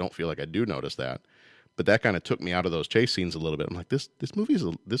most times I don't feel like I do notice that, but that kind of took me out of those chase scenes a little bit. I'm like, this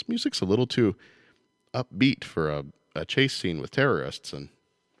music's a little too upbeat for a chase scene with terrorists, and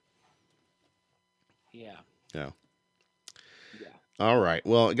yeah. All right.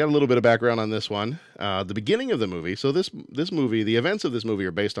 Well, I got a little bit of background on this one. The beginning of the movie. So this movie, the events of this movie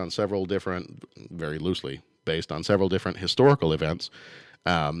are based on several different, very loosely based on several different historical events.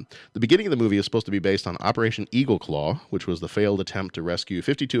 The beginning of the movie is supposed to be based on Operation Eagle Claw, which was the failed attempt to rescue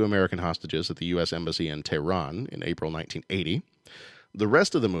 52 American hostages at the U.S. Embassy in Tehran in April 1980. The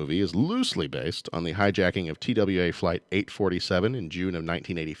rest of the movie is loosely based on the hijacking of TWA Flight 847 in June of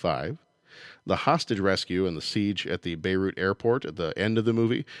 1985. The hostage rescue and the siege at the Beirut airport at the end of the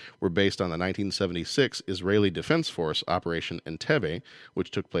movie were based on the 1976 Israeli Defense Force Operation Entebbe,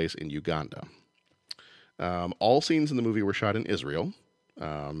 which took place in Uganda. All scenes in the movie were shot in Israel.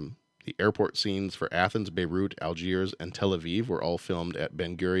 The airport scenes for Athens, Beirut, Algiers, and Tel Aviv were all filmed at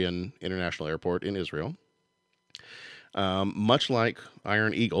Ben Gurion International Airport in Israel. Much like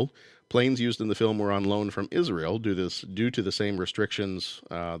Iron Eagle, planes used in the film were on loan from Israel due to the same restrictions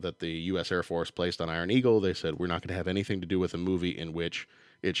that the U.S. Air Force placed on Iron Eagle. They said, we're not going to have anything to do with a movie in which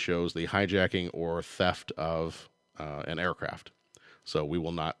it shows the hijacking or theft of an aircraft. So we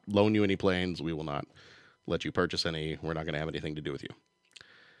will not loan you any planes. We will not let you purchase any. We're not going to have anything to do with you.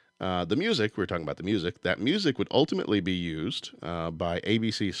 The music, we were talking about the music, that music would ultimately be used by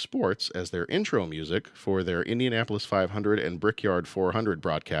ABC Sports as their intro music for their Indianapolis 500 and Brickyard 400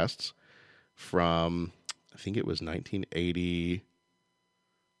 broadcasts from, I think it was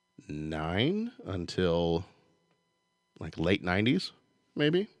 1989 until like late 90s,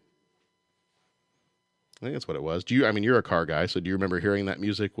 maybe. I think that's what it was. You're a car guy, so do you remember hearing that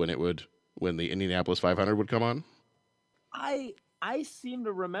music when the Indianapolis 500 would come on? I seem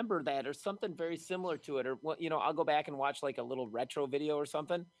to remember that, or something very similar to it, or I'll go back and watch like a little retro video or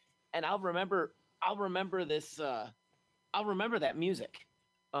something, and I'll remember this. I'll remember that music.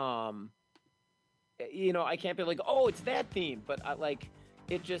 I can't be like, oh, it's that theme, but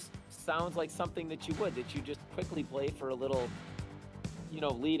it just sounds like something that you just quickly play for a little,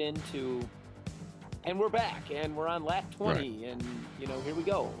 lead into, and we're back, and we're on lap 20, right. And here we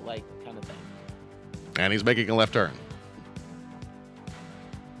go, like kind of thing. And he's making a left turn.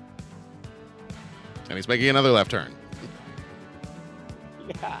 And he's making another left turn.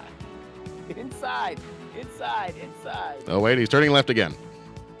 Yeah. Inside. Inside. Oh, wait, he's turning left again.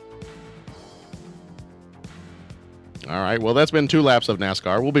 All right, well, that's been 2 laps of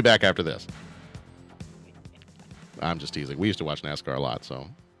NASCAR. We'll be back after this. I'm just teasing. We used to watch NASCAR a lot, so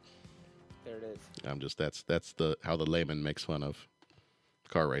There it is. I'm just that's how the layman makes fun of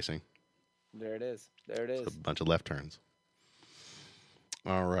car racing. There it is. It's a bunch of left turns.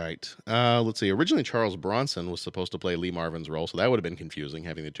 All right. Let's see. Originally, Charles Bronson was supposed to play Lee Marvin's role, so that would have been confusing,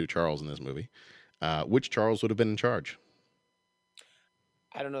 having the 2 Charles in this movie. Which Charles would have been in charge?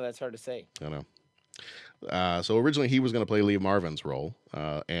 I don't know. That's hard to say. I don't know. So originally he was going to play Lee Marvin's role,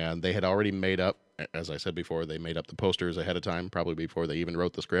 and they had already made up, as I said before, they made up the posters ahead of time, probably before they even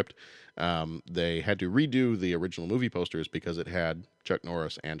wrote the script. They had to redo the original movie posters because it had Chuck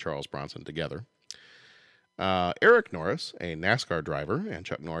Norris and Charles Bronson together. Eric Norris, a NASCAR driver and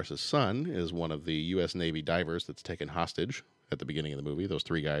Chuck Norris's son, is one of the U.S. Navy divers that's taken hostage at the beginning of the movie. Those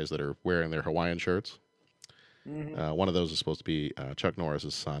 3 guys that are wearing their Hawaiian shirts. Mm-hmm. One of those is supposed to be Chuck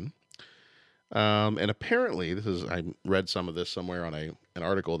Norris's son. And apparently, I read some of this somewhere on an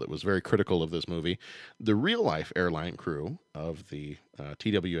article that was very critical of this movie. The real-life airline crew of the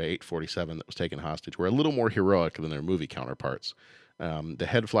TWA 847 that was taken hostage were a little more heroic than their movie counterparts. The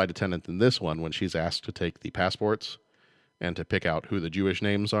head flight attendant in this one, when she's asked to take the passports and to pick out who the Jewish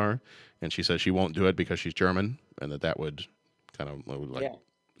names are, and she says she won't do it because she's German, and that would kind of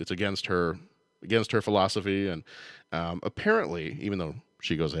it's against her philosophy. And apparently, even though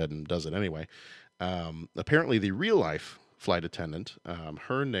she goes ahead and does it anyway, apparently the real life flight attendant,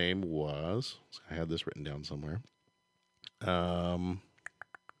 her name was, I had this written down somewhere.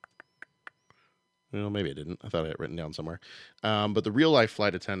 Well, maybe I didn't. I thought I had it written down somewhere. But the real life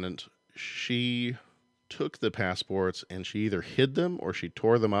flight attendant, she took the passports and she either hid them or she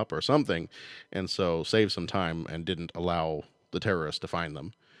tore them up or something, and so saved some time and didn't allow the terrorists to find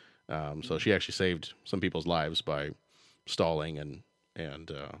them. So she actually saved some people's lives by stalling and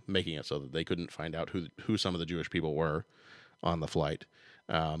making it so that they couldn't find out who some of the Jewish people were on the flight.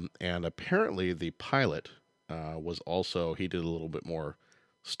 And apparently the pilot was also, he did a little bit more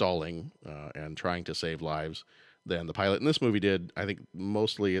stalling and trying to save lives than the pilot in this movie did. I think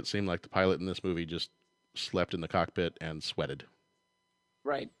mostly it seemed like the pilot in this movie just slept in the cockpit and sweated.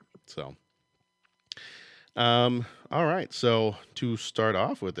 Right. So, all right. So to start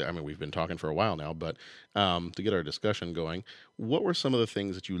off with, we've been talking for a while now, but to get our discussion going, what were some of the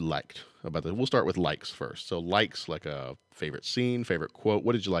things that you liked about this? We'll start with likes first. So likes, like a favorite scene, favorite quote.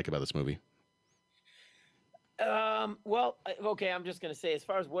 What did you like about this movie? Well, okay, I'm just going to say, as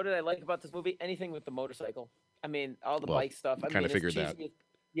far as what did I like about this movie, anything with the motorcycle. I mean, all the bike stuff. I kind of figured that.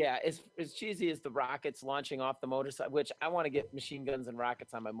 Yeah, as cheesy as the rockets launching off the motorcycle, which I want to get machine guns and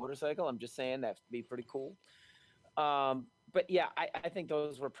rockets on my motorcycle. I'm just saying that'd be pretty cool. But yeah, I think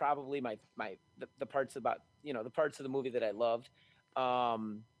those were probably the parts about, the parts of the movie that I loved.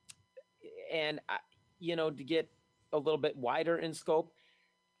 And to get a little bit wider in scope,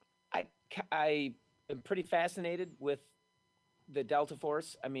 I am pretty fascinated with the Delta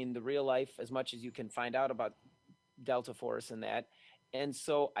Force. I mean, the real life, as much as you can find out about Delta Force and that. And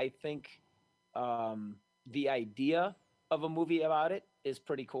so I think the idea of a movie about it is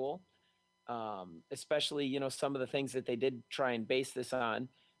pretty cool. Especially, some of the things that they did try and base this on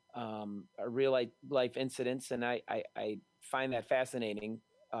are real life incidents. And I find that fascinating.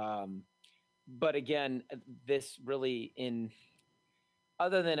 But again, this really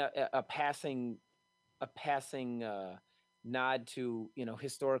other than a passing nod to,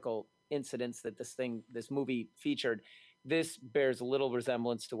 historical incidents that this movie featured, this bears a little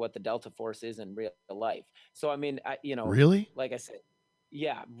resemblance to what the Delta Force is in real life. So, I mean, really, like I said,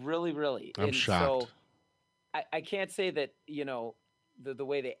 yeah, really, really. I'm shocked. So I can't say that, the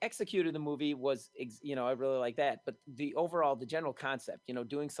way they executed the movie was, I really like that. But the general concept,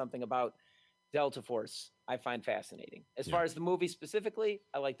 doing something about Delta Force, I find fascinating. As far as the movie specifically,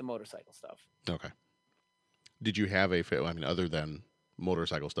 I like the motorcycle stuff. Okay. Did you have other than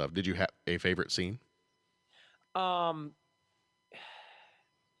motorcycle stuff, did you have a favorite scene?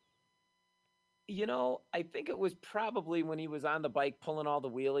 I think it was probably when he was on the bike pulling all the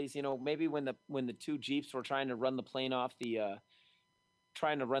wheelies, maybe when the 2 Jeeps were trying to run the plane off the off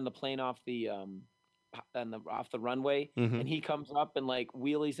the runway, and he comes up and like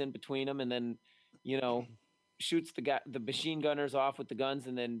wheelies in between them, and then, shoots the machine gunners off with the guns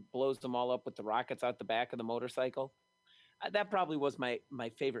and then blows them all up with the rockets out the back of the motorcycle. That probably was my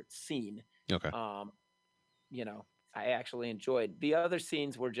favorite scene. Okay. I actually enjoyed. The other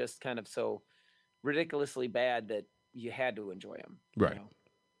scenes were just kind of so ridiculously bad that you had to enjoy them. Right.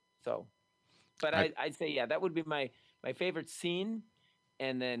 So, but I'd say, yeah, that would be my favorite scene.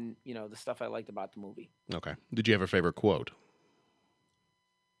 and then the stuff I liked about the movie. Okay. Did you have a favorite quote?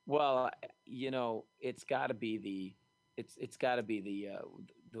 Well, it's got to be the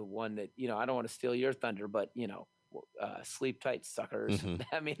one that I don't want to steal your thunder, but sleep tight, suckers. Mhm.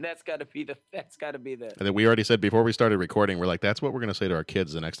 I mean, that's got to be the. And then we already said before we started recording, we're like, that's what we're going to say to our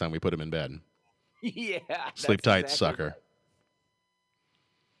kids the next time we put them in bed. Yeah. Sleep that's tight, exactly sucker.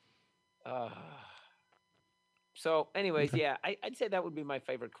 right. So, anyways, yeah, I'd say that would be my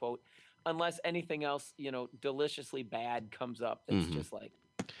favorite quote, unless anything else, deliciously bad comes up. That's Mhm. just like,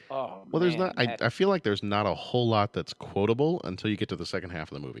 oh. Well, there's man, not. I feel like there's not a whole lot that's quotable until you get to the second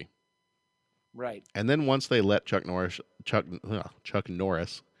half of the movie, right. and then once they let Chuck Norris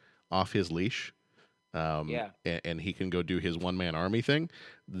off his leash, Yeah. and he can go do his one-man army thing,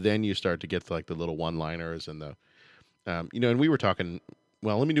 then you start to get like the little one-liners and the, and we were talking.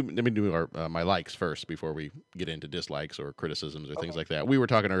 Well, let me do our my likes first before we get into dislikes or criticisms or things like that. We were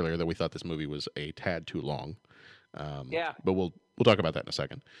talking earlier that we thought this movie was a tad too long. Yeah. But we'll talk about that in a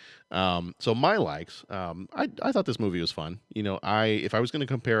second. So my likes, I thought this movie was fun. If I was going to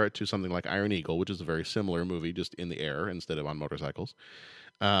compare it to something like Iron Eagle, which is a very similar movie, just in the air instead of on motorcycles,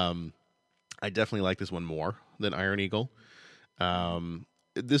 I definitely like this one more than Iron Eagle.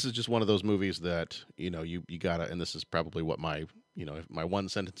 This is just one of those movies that you gotta, and this is probably what my my one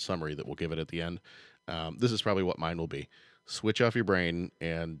sentence summary that we'll give it at the end. This is probably what mine will be. Switch off your brain,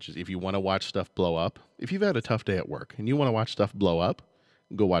 and just, if you want to watch stuff blow up, if you've had a tough day at work and you want to watch stuff blow up,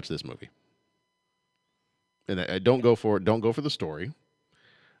 go watch this movie. And don't go for the story.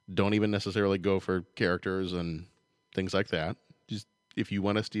 Don't even necessarily go for characters and things like that. Just if you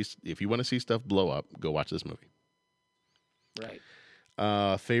want to see stuff blow up, go watch this movie. Right.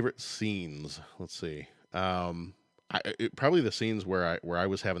 Favorite scenes. Let's see. Probably the scenes where I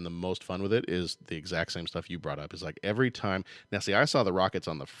was having the most fun with it is the exact same stuff you brought up. Is like every time. Now, see, I saw the rockets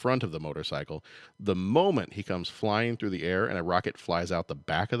on the front of the motorcycle. The moment he comes flying through the air and a rocket flies out the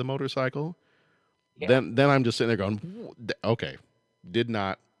back of the motorcycle, then I'm just sitting there going, okay, did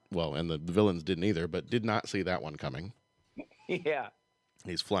not. Well, and the villains didn't either, but did not see that one coming. Yeah.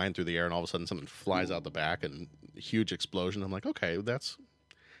 He's flying through the air, and all of a sudden something flies out the back, and a huge explosion. I'm like, okay,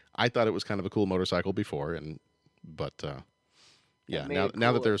 I thought it was kind of a cool motorcycle before, but yeah,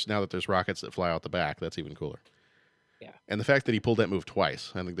 now that there's rockets that fly out the back, that's even cooler. Yeah. And the fact that he pulled that move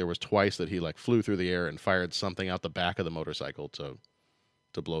twice, I think there was twice that he like flew through the air and fired something out the back of the motorcycle to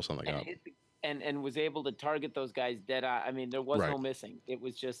blow something up. And was able to target those guys dead eye. I mean, there was no missing. It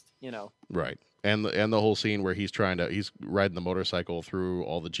was just, Right. And the whole scene where he's riding the motorcycle through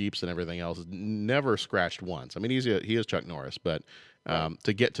all the Jeeps and everything else is never scratched once. I mean, he is Chuck Norris, but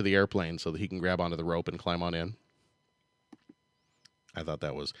to get to the airplane so that he can grab onto the rope and climb on in, I thought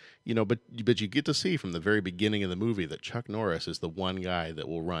that was, but you get to see from the very beginning of the movie that Chuck Norris is the one guy that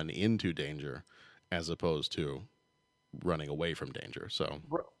will run into danger as opposed to running away from danger. So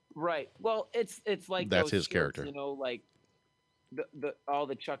right. Well, it's like that's those his skits, character. Like the all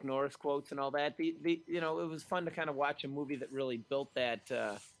the Chuck Norris quotes and all that. The it was fun to kind of watch a movie that really built that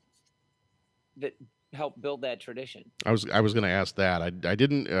that helped build that tradition. I was going to ask that. I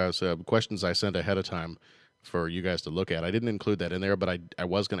didn't so questions I sent ahead of time for you guys to look at. I didn't include that in there, but I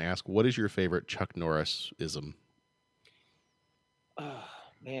was going to ask, what is your favorite Chuck Norris-ism? Oh,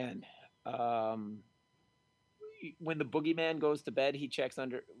 man. When the boogeyman goes to bed, he checks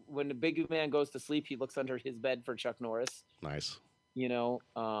under. When the boogeyman goes to sleep, he looks under his bed for Chuck Norris. Nice.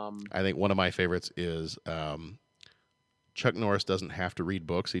 I think one of my favorites is Chuck Norris doesn't have to read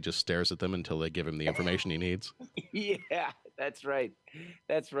books. He just stares at them until they give him the information he needs. Yeah, that's right.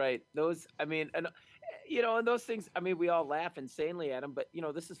 That's right. Those, I mean, and those things, I mean, we all laugh insanely at them, but,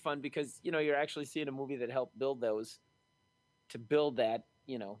 this is fun because, you're actually seeing a movie that helped build those, to build that,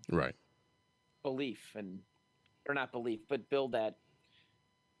 right, belief or not belief, but build that,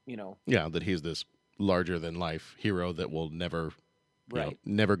 Yeah, that he's this larger than life hero that will never,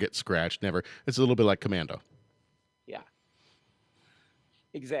 never get scratched, never. It's a little bit like Commando. Yeah.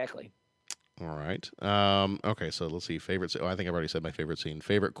 Exactly. All right. Okay, so let's see. Favorite. I think I've already said my favorite scene.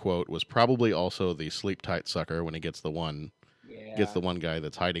 Favorite quote was probably also the "sleep tight, sucker" when he gets the one guy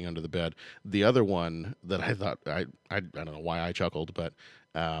that's hiding under the bed. The other one that I thought I don't know why I chuckled, but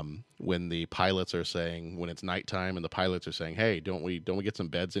when the pilots are saying, when it's nighttime and the pilots are saying, "Hey, don't we get some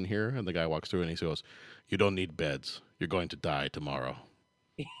beds in here?" And the guy walks through and he goes, "You don't need beds. You're going to die tomorrow."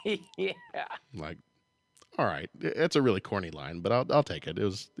 Yeah. Like, all right, it's a really corny line, but I'll take it. It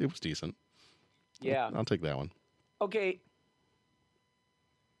was decent. Yeah. I'll take that one. Okay.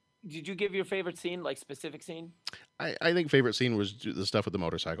 Did you give your favorite scene, like specific scene? I think favorite scene was the stuff with the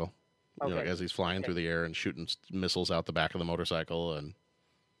motorcycle. Okay. As he's flying through the air and shooting missiles out the back of the motorcycle, and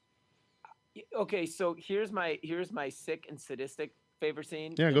Okay, so here's my sick and sadistic favorite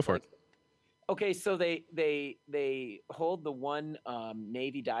scene. Yeah, go for it. Okay, so they hold the one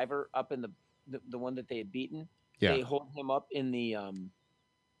Navy diver up in the one that they had beaten. Yeah. They hold him up in the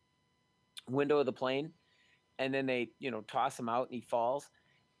window of the plane, and then they toss him out and he falls.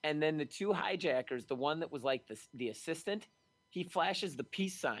 And then the two hijackers, the one that was like the assistant, he flashes the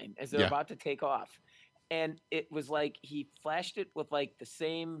peace sign as they're Yeah. about to take off, and it was like he flashed it with like the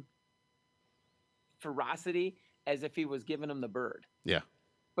same ferocity as if he was giving him the bird. Yeah.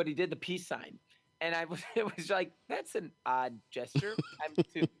 But he did the peace sign, and it was like, that's an odd gesture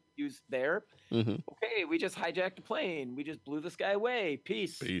to use there. Mm-hmm. Okay, we just hijacked a plane, we just blew this guy away,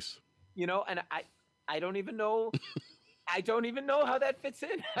 peace. Peace. And I don't even know I don't even know how that fits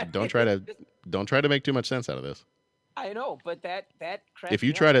in. Don't try to make too much sense out of this. I know, but that cracked If you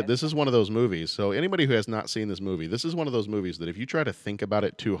me try up. to, this is one of those movies. So anybody who has not seen this movie, this is one of those movies that if you try to think about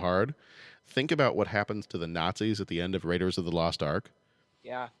it too hard, think about what happens to the Nazis at the end of Raiders of the Lost Ark.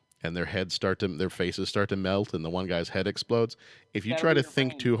 Yeah. And their faces start to melt, and the one guy's head explodes. If you That'll try be to your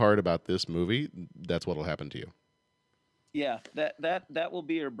think brain. too hard about this movie, that's what'll happen to you. Yeah, that will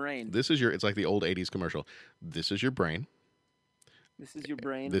be your brain. It's like the old 80s commercial. This is your brain. This is your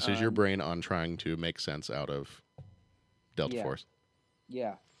brain. This is your brain on trying to make sense out of Delta Yeah. Force.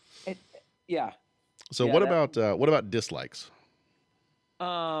 Yeah. Yeah. So Yeah, what about dislikes?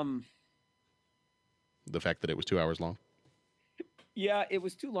 Um The fact that it was 2 hours long? Yeah, it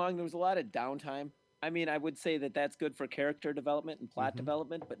was too long. There was a lot of downtime. I mean, I would say that that's good for character development and plot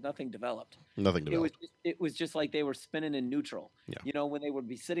development, but nothing developed. Nothing developed. It was just like they were spinning in neutral. Yeah. When they would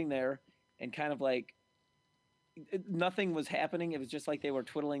be sitting there and kind of like nothing was happening. It was just like they were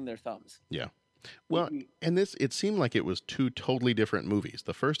twiddling their thumbs. Yeah. Well, and it seemed like it was two totally different movies.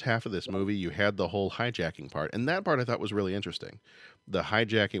 The first half of this movie, you had the whole hijacking part, and that part I thought was really interesting. The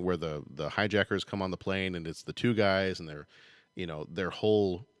hijacking, where the hijackers come on the plane, and it's the two guys, and their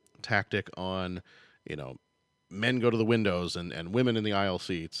whole tactic on, men go to the windows and women in the aisle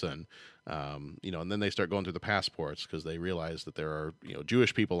seats, and and then they start going through the passports because they realize that there are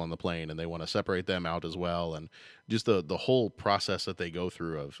Jewish people on the plane and they want to separate them out as well, and just the whole process that they go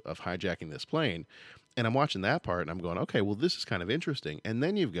through of hijacking this plane. And I'm watching that part and I'm going, okay, well, this is kind of interesting. And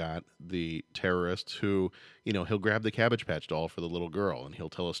then you've got the terrorists who, he'll grab the Cabbage Patch doll for the little girl and he'll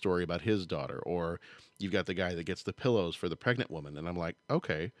tell a story about his daughter, or you've got the guy that gets the pillows for the pregnant woman. And I'm like,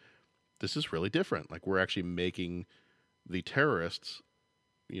 okay, this is really different. Like, we're actually making the terrorists,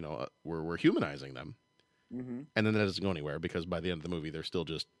 we're humanizing them. Mm-hmm. And then that doesn't go anywhere because by the end of the movie, they're still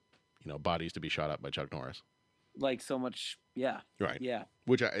just, bodies to be shot up by Chuck Norris. Like so much, yeah. Right. Yeah.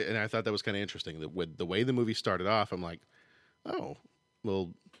 I thought that was kind of interesting. That with the way the movie started off, I'm like, oh,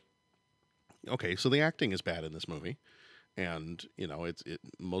 well, okay, so the acting is bad in this movie, and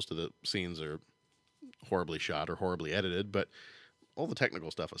most of the scenes are horribly shot or horribly edited, but all the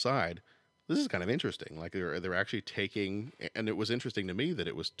technical stuff aside, this is kind of interesting. Like they're actually taking, and it was interesting to me that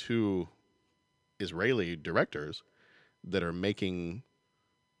it was two Israeli directors that are making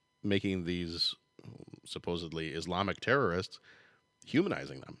these supposedly Islamic terrorists,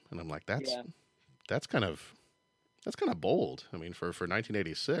 humanizing them, and I'm like, that's kind of bold. I mean, for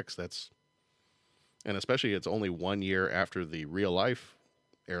 1986, and especially it's only 1 year after the real life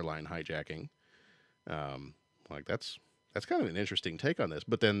airline hijacking. Like that's kind of an interesting take on this.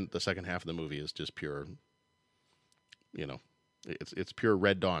 But then the second half of the movie is just pure, it's pure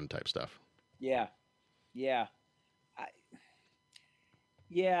Red Dawn type stuff. Yeah. Yeah.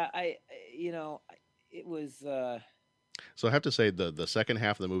 It was. So I have to say the second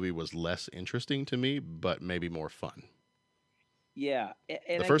half of the movie was less interesting to me, but maybe more fun. Yeah,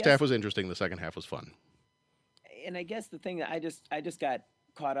 and the first half was interesting. The second half was fun. And I guess the thing that I just got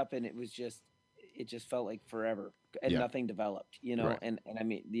caught up in, it just felt like forever and nothing developed. Right. And I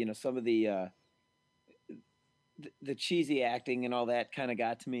mean, some of the cheesy acting and all that kind of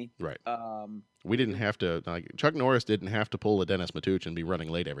got to me. Right. We didn't have to, Chuck Norris didn't have to pull a Dennis Matuch and be running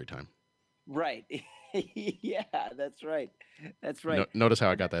late every time. Right. Yeah, that's right. That's right. Notice how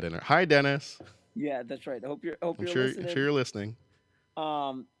I got that in there. Hi, Dennis. Yeah, that's right. I'm sure listening. I'm sure you're listening.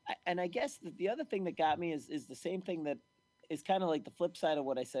 And I guess the other thing that got me is the same thing that is kind of like the flip side of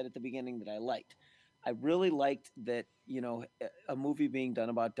what I said at the beginning that I liked. I really liked that, a movie being done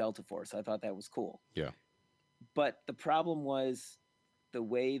about Delta Force. I thought that was cool. Yeah. But the problem was the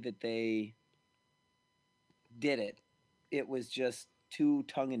way that they did it. It was just too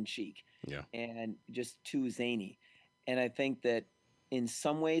tongue-in-cheek. Yeah. And just too zany. And I think that in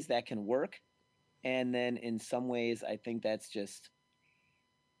some ways that can work. And then in some ways, I think that's just,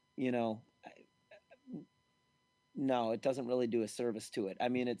 no, it doesn't really do a service to it. I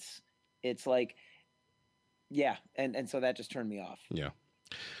mean, it's like, yeah, and so that just turned me off. Yeah.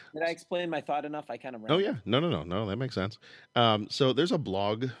 Did I explain my thought enough? I kind of Oh yeah, no, that makes sense. So there's a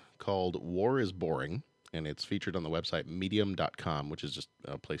blog called War is Boring, and it's featured on the website medium.com, which is just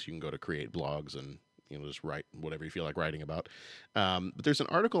a place you can go to create blogs and just write whatever you feel like writing about. But there's an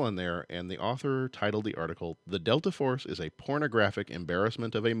article in there, and the author titled the article, "The Delta Force is a pornographic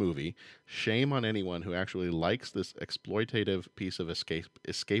embarrassment of a movie. Shame on anyone who actually likes this exploitative piece of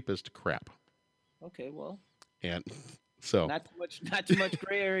escapist crap." Okay, well, And so not too much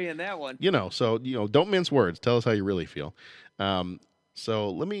gray area in that one. don't mince words. Tell us how you really feel. So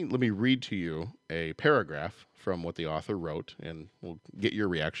let me read to you a paragraph from what the author wrote, and we'll get your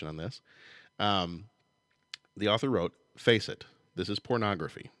reaction on this. The author wrote, "Face it, this is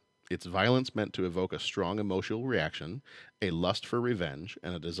pornography. It's violence meant to evoke a strong emotional reaction, a lust for revenge,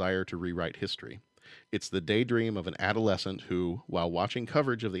 and a desire to rewrite history. It's the daydream of an adolescent who, while watching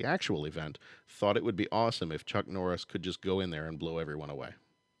coverage of the actual event, thought it would be awesome if Chuck Norris could just go in there and blow everyone away."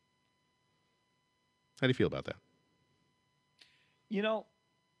 How do you feel about that?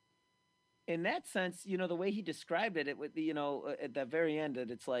 In that sense, the way he described it, at the very end, that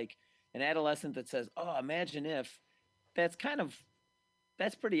it's like an adolescent that says, "Oh, imagine if." That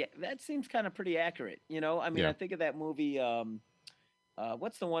seems kind of pretty accurate. I mean, Yeah. I think of that movie.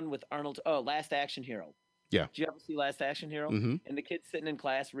 What's the one with Arnold? Oh, Last Action Hero. Yeah. Did you ever see Last Action Hero? Mm-hmm. And the kid's sitting in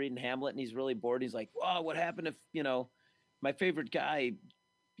class reading Hamlet, and he's really bored. He's like, "Wow, what happened if my favorite guy,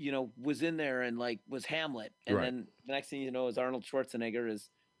 was in there and was Hamlet?" And Right. then the next thing you know is Arnold Schwarzenegger is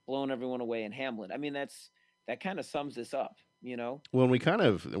blowing everyone away in Hamlet. I mean, that kind of sums this up. Well, we kind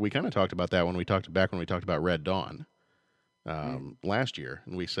of talked about that when we talked about Red Dawn last year,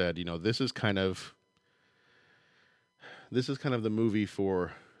 and we said, this is kind of the movie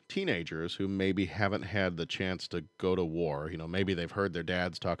for teenagers who maybe haven't had the chance to go to war. Maybe they've heard their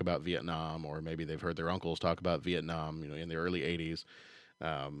dads talk about Vietnam, or maybe they've heard their uncles talk about Vietnam, in the early 80s,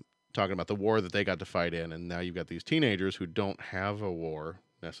 talking about the war that they got to fight in. And now you've got these teenagers who don't have a war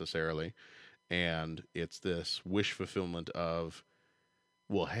necessarily. And it's this wish fulfillment of,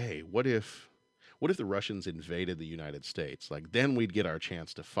 well, hey, what if the Russians invaded the United States? Then we'd get our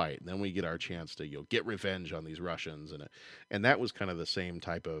chance to fight. And then we get our chance to get revenge on these Russians. And that was kind of the same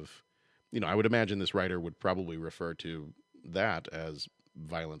type of, I would imagine this writer would probably refer to that as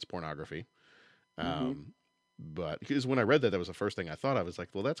violence pornography. But because when I read that was the first thing I thought of. I was like,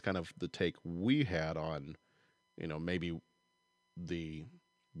 well, that's kind of the take we had on, maybe the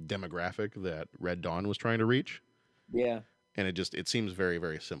demographic that Red Dawn was trying to reach. Yeah. And it seems very,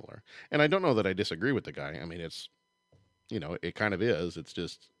 very similar. And I don't know that I disagree with the guy. I mean, it's, it kind of is. It's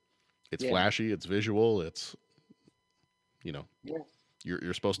just, it's flashy, it's visual, it's,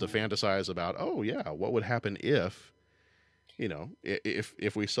 you're supposed to fantasize about, oh yeah, what would happen if,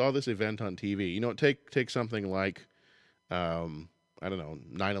 if we saw this event on TV, take something like, I don't know,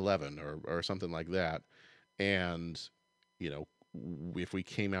 9/11 or something like that. And, if we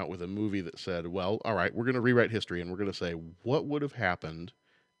came out with a movie that said, well, all right, we're going to rewrite history, and we're going to say, what would have happened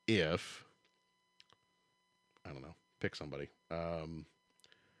if, I don't know, pick somebody. What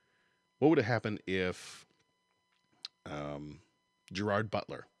would have happened if Gerard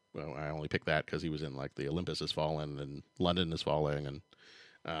Butler, well, I only picked that because he was in the Olympus Has Fallen and London Is Falling. And,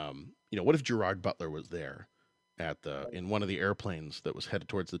 what if Gerard Butler was there in one of the airplanes that was headed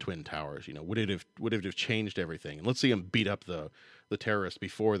towards the Twin Towers? Would it have changed everything? And let's see him beat up the terrorists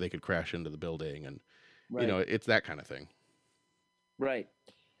before they could crash into the building. And, Right. It's that kind of thing. Right.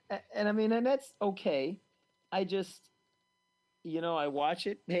 And I mean, and that's okay. I just, I watch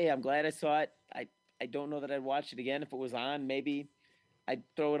it. Hey, I'm glad I saw it. I don't know that I'd watch it again. If it was on, maybe I'd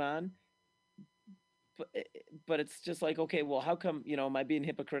throw it on. But it's just like, okay, well, how come, am I being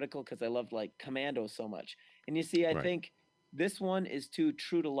hypocritical because I loved Commando so much? And you see, I think this one is too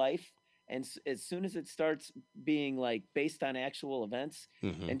true to life. And as soon as it starts being based on actual events,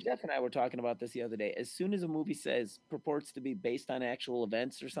 and Jeff and I were talking about this the other day, as soon as a movie purports to be based on actual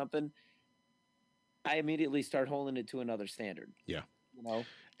events or something, I immediately start holding it to another standard. Yeah.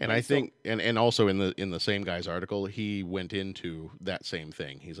 And I think, and also in the same guy's article, he went into that same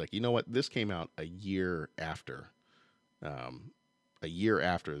thing. He's like, you know what? This came out a year after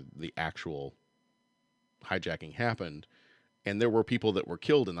the actual hijacking happened, and there were people that were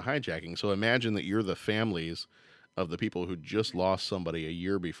killed in the hijacking. So imagine that you're the families of the people who just lost somebody a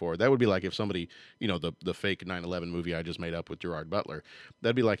year before. That would be like if somebody, the fake 9/11 movie I just made up with Gerard Butler,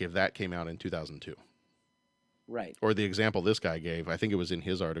 that'd be like if that came out in 2002. Right. Or the example this guy gave, I think it was in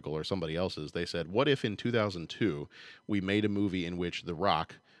his article or somebody else's, they said, what if in 2002 we made a movie in which The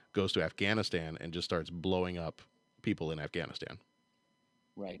Rock goes to Afghanistan and just starts blowing up people in Afghanistan?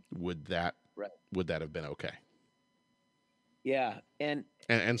 Right. would that have been okay? Yeah. And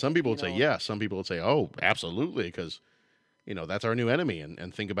some people would say know, yes. Some people would say, oh, absolutely, because that's our new enemy.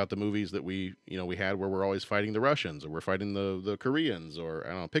 And think about the movies that we had where we're always fighting the Russians, or we're fighting the Koreans, or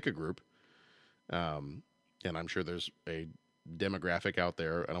I don't know, pick a group. And I'm sure there's a demographic out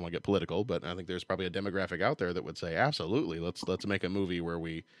there. I don't want to get political, but I think there's probably a demographic out there that would say, absolutely, let's make a movie where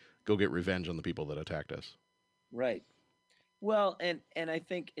we go get revenge on the people that attacked us. Right. Well, and I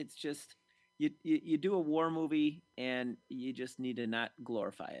think it's just you do a war movie and you just need to not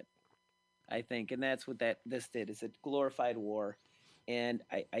glorify it. I think, and that's what this did, is it glorified war. And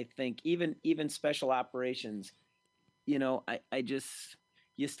I think even special operations, you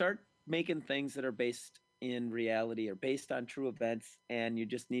start making things that are based in reality or based on true events, and you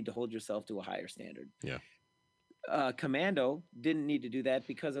just need to hold yourself to a higher standard. Yeah. Commando didn't need to do that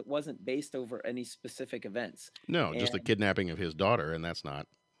because it wasn't based over any specific events. No, just the kidnapping of his daughter, and that's not,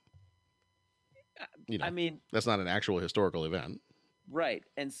 I mean, that's not an actual historical event. Right.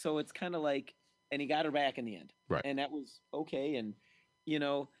 And so it's kind of like, and he got her back in the end. Right. And that was okay. And,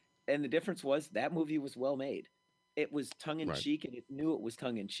 and the difference was that movie was well made. It was tongue in cheek, and it knew it was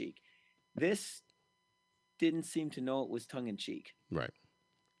tongue in cheek. This didn't seem to know it was tongue in cheek. Right.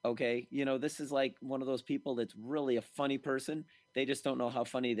 Okay. This is like one of those people that's really a funny person. They just don't know how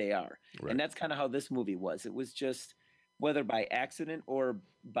funny they are. Right. And that's kind of how this movie was. It was just, whether by accident or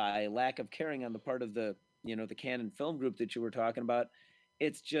by lack of caring on the part of the Canon Film Group that you were talking about,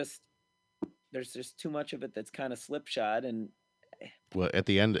 it's just, there's just too much of it that's kind of slipshod. And well, at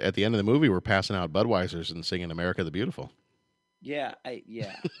the end of the movie, we're passing out Budweisers and singing "America the Beautiful." Yeah,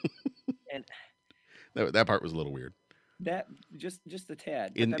 and that part was a little weird. That just a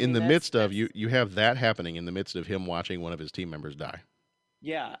tad. In the midst of you have that happening in the midst of him watching one of his team members die.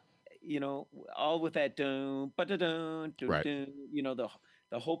 Yeah, all with that dun, right.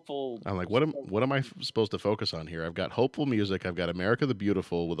 The hopeful. I'm like, what am I supposed to focus on here? I've got hopeful music. I've got America the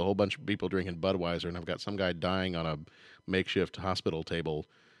Beautiful with a whole bunch of people drinking Budweiser, and I've got some guy dying on a makeshift hospital table,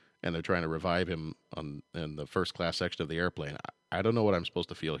 and they're trying to revive him in the first class section of the airplane. I don't know what I'm supposed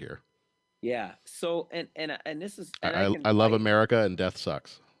to feel here. Yeah. So and this is. And I love America, and death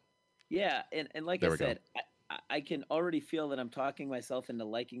sucks. Yeah, and like I said, I can already feel that I'm talking myself into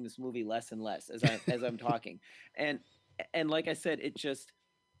liking this movie less and less as I'm talking, and like I said, it just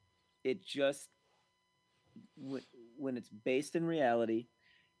when it's based in reality,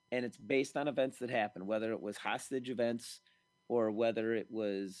 and it's based on events that happened, whether it was hostage events or whether it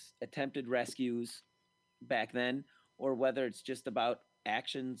was attempted rescues back then, or whether it's just about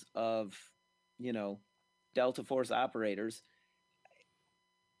actions of Delta Force operators.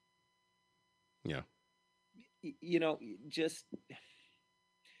 Yeah. Just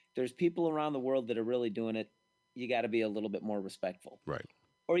there's people around the world that are really doing it. You got to be a little bit more respectful. Right.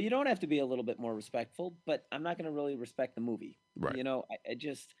 Or you don't have to be a little bit more respectful, but I'm not going to really respect the movie. Right. I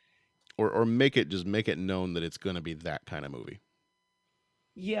just. Or make it known that it's going to be that kind of movie.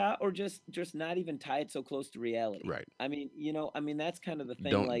 Yeah, or just not even tie it so close to reality. Right. I mean, that's kind of the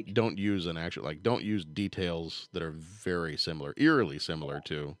thing. Don't use don't use details that are very similar, eerily similar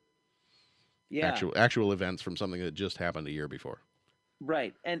to actual events from something that just happened a year before.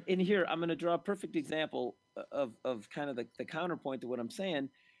 Right. And in here, I'm going to draw a perfect example of kind of the counterpoint to what I'm saying.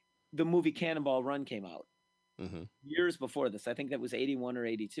 The movie Cannonball Run came out years before this. I think that was 81 or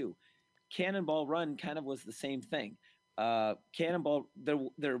 82. Cannonball Run kind of was the same thing. Cannonball,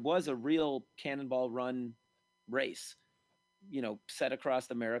 there was a real Cannonball Run race, set across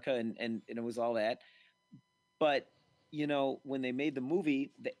America, and it was all that. But, when they made the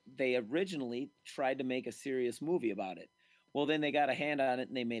movie, they originally tried to make a serious movie about it. Well, then they got a hand on it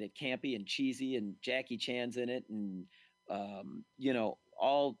and they made it campy and cheesy, and Jackie Chan's in it, and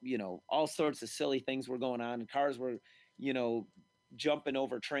all sorts of silly things were going on, and cars were, jumping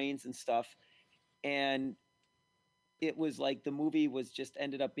over trains and stuff. And it was like the movie was just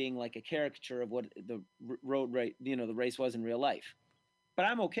ended up being like a caricature of what the road race, the race was in real life. But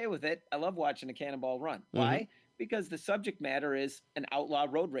I'm okay with it. I love watching a Cannonball Run. Why? Because the subject matter is an outlaw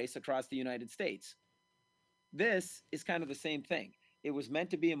road race across the United States. This is kind of the same thing. It was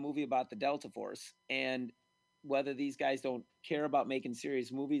meant to be a movie about the Delta Force, and whether these guys don't care about making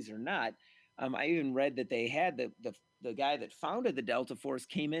serious movies or not, I even read that they had the guy that founded the Delta Force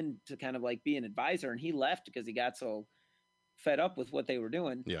came in to kind of like be an advisor, and he left because he got so fed up with what they were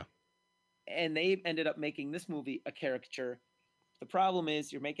doing. Yeah. And they ended up making this movie a caricature. The problem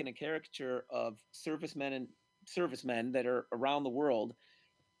is you're making a caricature of servicemen that are around the world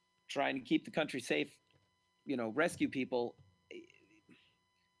trying to keep the country safe, rescue people.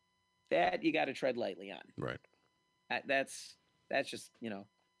 That you got to tread lightly on. Right. That's that's just,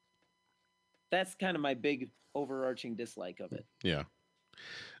 that's kind of my big overarching dislike of it. Yeah.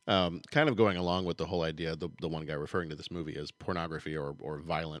 Kind of going along with the whole idea, the one guy referring to this movie as pornography or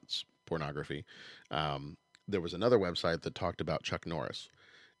violence pornography. There was another website that talked about Chuck Norris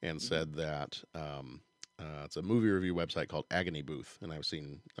and said that it's a movie review website called Agony Booth, and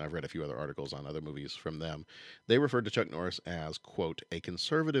I've read a few other articles on other movies from them. They referred to Chuck Norris as, quote, a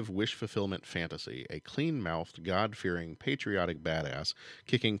conservative wish fulfillment fantasy, a clean-mouthed, God-fearing, patriotic badass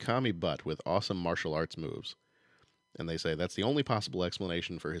kicking commie butt with awesome martial arts moves. And they say that's the only possible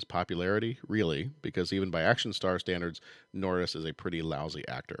explanation for his popularity, really, because even by action star standards, Norris is a pretty lousy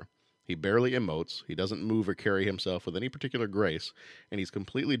actor. He barely emotes, he doesn't move or carry himself with any particular grace, and he's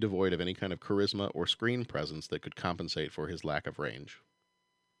completely devoid of any kind of charisma or screen presence that could compensate for his lack of range.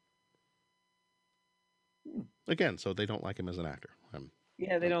 Again, so they don't like him as an actor.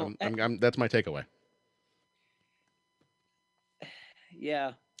 They don't. That's my takeaway.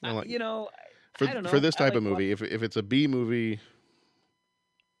 Yeah. I don't know. For this type of movie, if it's a B movie,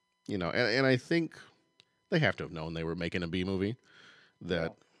 and I think they have to have known they were making a B movie,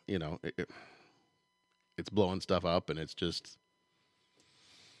 that, it's blowing stuff up and it's just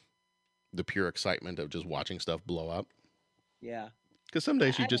the pure excitement of just watching stuff blow up. Yeah. Because some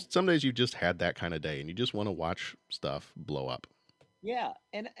days you just had that kind of day and you just want to watch stuff blow up. Yeah.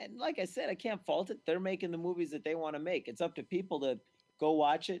 And like I said, I can't fault it. They're making the movies that they want to make. It's up to people to go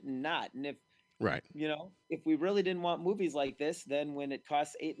watch it and not. And if, right. If we really didn't want movies like this, then when it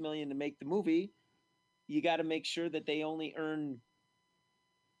costs $8 million to make the movie, you got to make sure that they only earn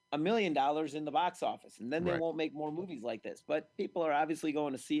 $1 million in the box office, and then they won't make more movies like this. But people are obviously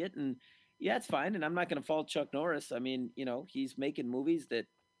going to see it, and yeah, it's fine. And I'm not going to fault Chuck Norris. I mean, he's making movies that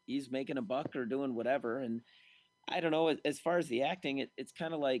he's making a buck or doing whatever. And I don't know, as far as the acting, it's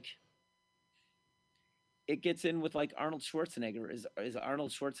kind of like it gets in with like Arnold Schwarzenegger. Is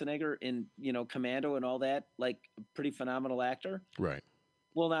Arnold Schwarzenegger in, Commando and all that, like a pretty phenomenal actor? Right.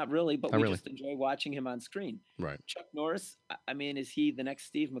 Well, not really, but we just enjoy watching him on screen. Right. Chuck Norris, I mean, is he the next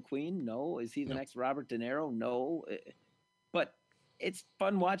Steve McQueen? No. Is he the next Robert De Niro? No. But it's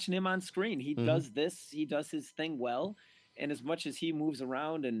fun watching him on screen. He does his thing well. And as much as he moves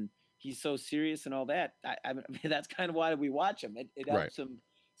around and he's so serious and all that, I mean, that's kind of why we watch him. It helps him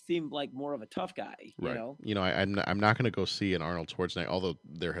seem like more of a tough guy, right. you know? I'm not going to go see an Arnold Schwarzenegger, although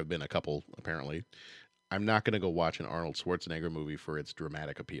there have been a couple, apparently. I'm not going to go watch an Arnold Schwarzenegger movie for its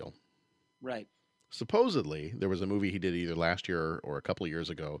dramatic appeal. Right. Supposedly, there was a movie he did either last year or a couple of years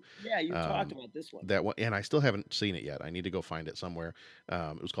ago. Yeah, you talked about this one. That one, and I still haven't seen it yet. I need to go find it somewhere.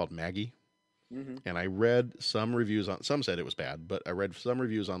 It was called Maggie. Mm-hmm. And I read some reviews some said it was bad, but I read some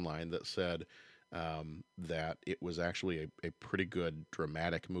reviews online that said that it was actually a pretty good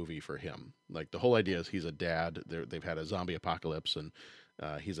dramatic movie for him. Like, the whole idea is he's a dad. They've had a zombie apocalypse, and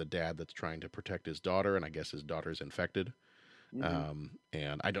he's a dad that's trying to protect his daughter, and I guess his daughter's infected. Mm-hmm.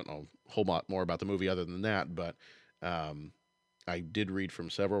 And I don't know a whole lot more about the movie other than that, but I did read from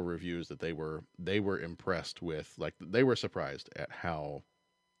several reviews that they were impressed with, like, they were surprised at how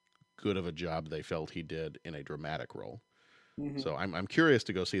good of a job they felt he did in a dramatic role. Mm-hmm. So I'm curious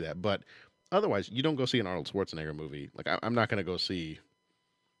to go see that. But otherwise, you don't go see an Arnold Schwarzenegger movie. Like, I'm not going to go see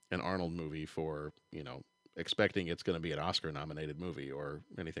an Arnold movie for, expecting it's going to be an Oscar-nominated movie or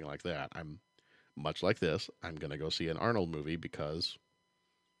anything like that. I'm much like this. I'm going to go see an Arnold movie because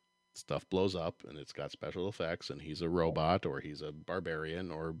stuff blows up and it's got special effects and he's a robot or he's a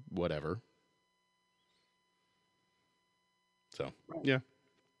barbarian or whatever. So, yeah.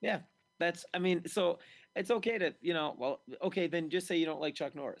 Yeah. So it's okay to, okay, then just say you don't like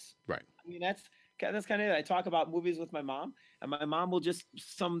Chuck Norris. Right. I mean, that's kind of it. I talk about movies with my mom, and my mom will just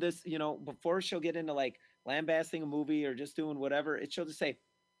sum this, before she'll get into like lambasting a movie or just doing whatever, she'll just say,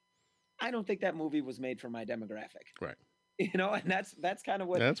 I don't think that movie was made for my demographic. Right. And that's kind of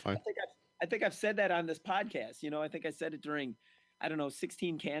what, that's fine. I think I've said that on this podcast. I think I said it during,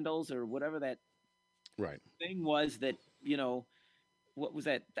 16 Candles or whatever that thing was that, what was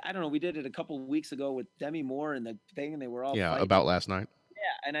that? I don't know. We did it a couple of weeks ago with Demi Moore and the thing, and they were all fighting. About last night.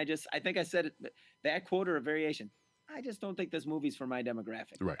 Yeah, and I think I said it, that quote or a variation. I just don't think this movie's for my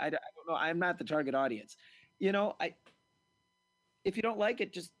demographic. Right. I don't know. I'm not the target audience. If you don't like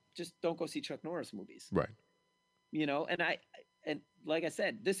it, just don't go see Chuck Norris movies. Right. And like I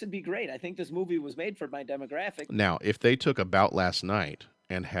said, this would be great. I think this movie was made for my demographic. Now, if they took About Last Night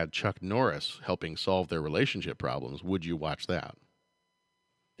and had Chuck Norris helping solve their relationship problems, would you watch that?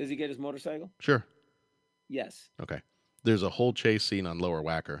 Does he get his motorcycle? Sure. Yes. Okay. There's a whole chase scene on Lower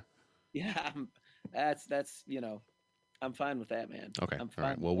Wacker. Yeah, that's I'm fine with that, man. Okay. I'm All fine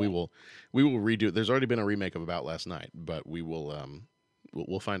right. with Well, that. we will redo. There's already been a remake of About Last Night, but we will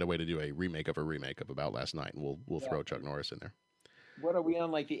we'll find a way to do a remake of About Last Night, and we'll Yeah. throw Chuck Norris in there. What are we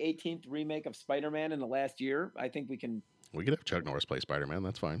on, like the 18th remake of Spider-Man in the last year? I think we can. We could have Chuck Norris play Spider-Man.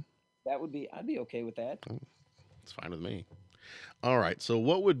 That's fine. That would be. I'd be okay with that. It's fine with me. All right. So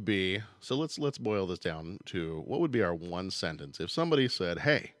what would be? So let's boil this down to what would be our one sentence if somebody said,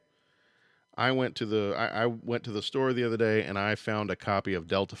 "Hey, I went to the store the other day and I found a copy of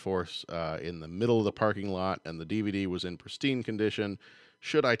Delta Force in the middle of the parking lot, and the DVD was in pristine condition.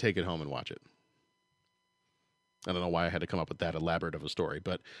 Should I take it home and watch it?" I don't know why I had to come up with that elaborate of a story,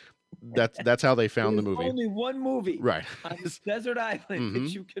 but that's how they found the There's movie. Only one movie, Right. on this desert island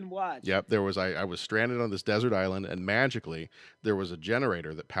that you can watch. Yep, there was I was stranded on this desert island, and magically there was a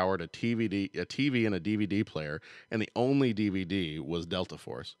generator that powered a TV and a DVD player, and the only DVD was Delta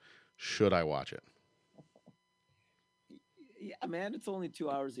Force. Should I watch it? Yeah, man, it's only 2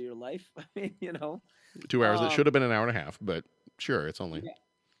 hours of your life. I mean, 2 hours. It should have been an hour and a half, but sure, it's only.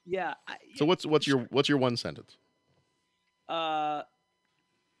 Yeah. So what's your one sentence?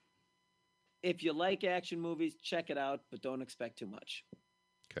 If you like action movies, check it out, but don't expect too much.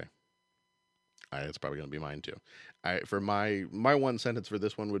 Okay. It's probably going to be mine too. For my one sentence for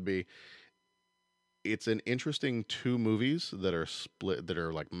this one would be, it's an interesting two movies that are split, that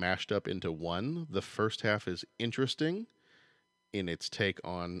are like mashed up into one. The first half is interesting in its take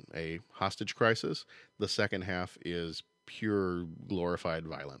on a hostage crisis. The second half is pure glorified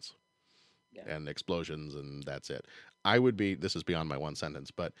violence and explosions, and that's it. This is beyond my one sentence,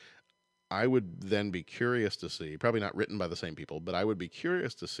 but I would then be curious to see, probably not written by the same people, but I would be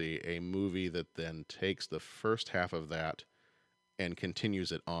curious to see a movie that then takes the first half of that and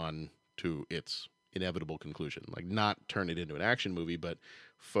continues it on to its inevitable conclusion. Like, not turn it into an action movie, but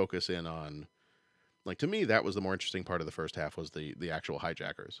focus in on, like, to me, that was the more interesting part of the first half, was the actual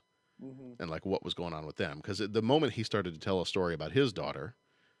hijackers and like what was going on with them. Because the moment he started to tell a story about his daughter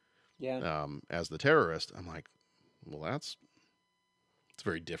as the terrorist, I'm like, well, it's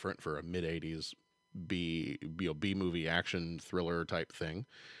very different for a mid 80s B movie action thriller type thing.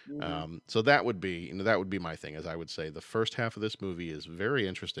 So that would be my thing. As I would say, the first half of this movie is very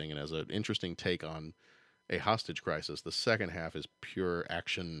interesting and has an interesting take on a hostage crisis. The second half is pure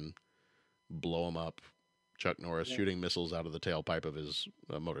action, blow 'em up, Chuck Norris shooting missiles out of the tailpipe of his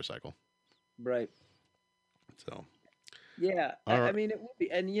motorcycle. Right. So. Yeah, I mean, it would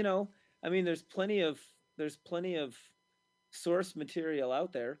be, and there's plenty of source material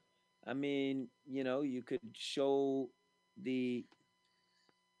out there. I mean, you could show the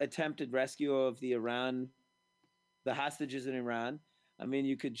attempted rescue of the hostages in Iran. I mean,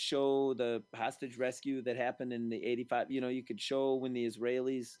 you could show the hostage rescue that happened in the 85. You could show when the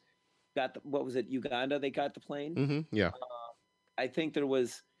Israelis got what was it, Uganda? They got the plane. Mm-hmm, yeah. I think there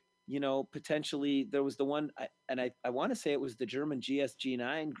was, potentially there was the one, and I want to say it was the German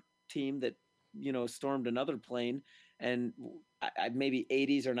GSG-9 team that, stormed another plane, and maybe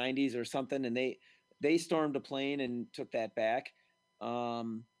 80s or 90s or something, and they stormed a plane and took that back.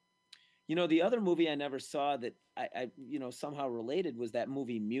 The other movie I never saw that I somehow related was that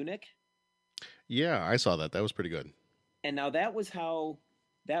movie Munich. Yeah, I saw that. That was pretty good. And now that was how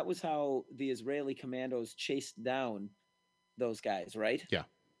the Israeli commandos chased down those guys, right? Yeah.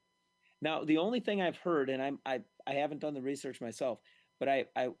 Now, the only thing I've heard, and I haven't done the research myself, but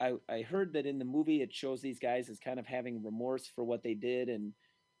I heard that in the movie it shows these guys as kind of having remorse for what they did, and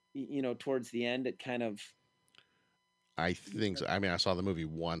towards the end it kind of. I think so. I mean, I saw the movie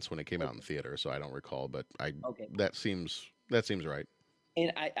once when it came out in theater, so I don't recall, but that seems right.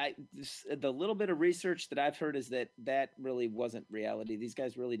 And the little bit of research that I've heard is that really wasn't reality. These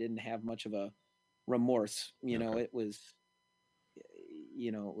guys really didn't have much of a remorse. It was,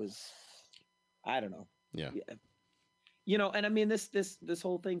 I don't know. Yeah. And I mean, this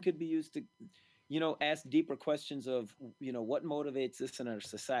whole thing could be used to, ask deeper questions of, what motivates this in our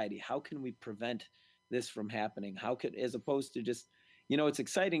society? How can we prevent this from happening? As opposed to just, it's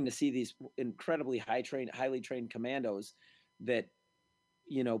exciting to see these incredibly highly trained commandos that,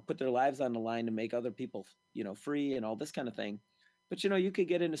 put their lives on the line to make other people, free and all this kind of thing. But, you could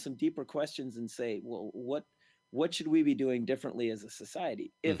get into some deeper questions and say, well, what should we be doing differently as a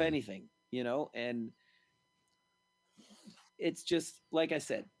society, if anything, and it's just, like I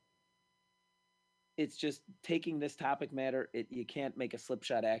said, it's just taking this topic matter. You can't make a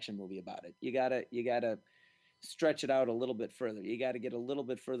slipshod action movie about it. You gotta stretch it out a little bit further. You got to get a little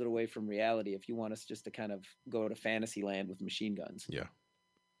bit further away from reality if you want us just to kind of go to fantasy land with machine guns. Yeah.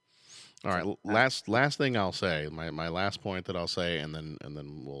 All right, last thing I'll say, my last point that I'll say, and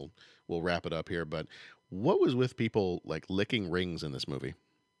then we'll wrap it up here. But what was with people like licking rings in this movie?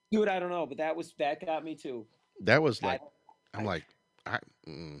 Dude, I don't know, but that got me too. That was like, I- I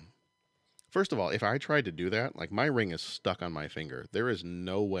first of all, if I tried to do that, like my ring is stuck on my finger. There is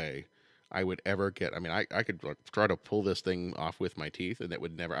no way I would ever get. I mean, I could like, try to pull this thing off with my teeth, and it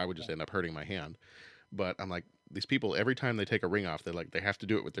would never. I would just end up hurting my hand. But I'm like, these people, every time they take a ring off, they have to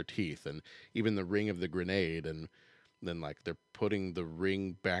do it with their teeth, and even the ring of the grenade, and then like they're putting the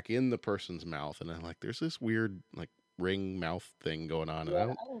ring back in the person's mouth, and I'm like, there's this weird like ring mouth thing going on, and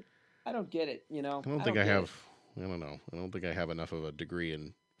Yeah, I don't get it. You know, I don't think I have. I don't know. I don't think I have enough of a degree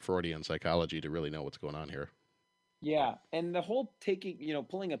in Freudian psychology to really know what's going on here. Yeah, and the whole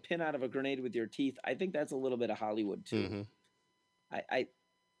pulling a pin out of a grenade with your teeth, I think that's a little bit of Hollywood too. Mm-hmm. I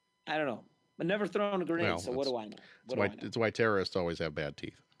don't know. I've never thrown a grenade, Well, so what do I know? It's why terrorists always have bad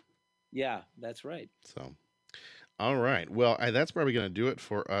teeth. Yeah, that's right. So, all right. Well, that's probably going to do it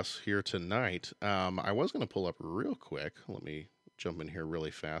for us here tonight. I was going to pull up real quick. Let me jump in here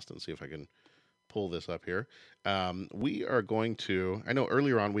really fast and see if I can pull this up here. We are going to, I know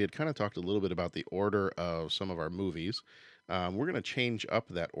earlier on we had kind of talked a little bit about the order of some of our movies. We're going to change up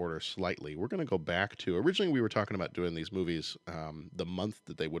that order slightly. We're going to go back to, originally we were talking about doing these movies the month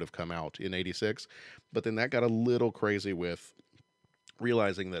that they would have come out in 86, but then that got a little crazy with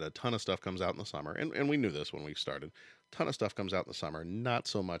realizing that a ton of stuff comes out in the summer, and we knew this when we started. A ton of stuff comes out in the summer, not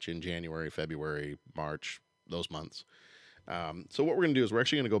so much in January, February, March, those months. So what we're going to do is we're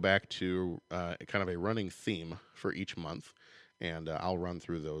actually going to go back to kind of a running theme for each month, and I'll run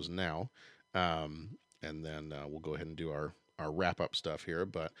through those now, and then we'll go ahead and do our wrap-up stuff here.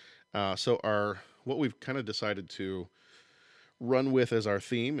 But so what we've kind of decided to run with as our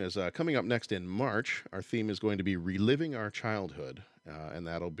theme is coming up next in March. Our theme is going to be reliving our childhood, and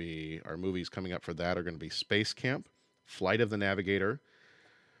that'll be our movies coming up for that are going to be Space Camp, Flight of the Navigator,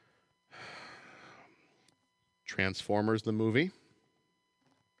 Transformers the movie.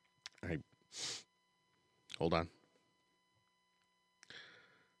 Hold on.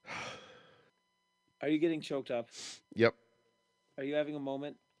 Are you getting choked up? Yep, Are you having a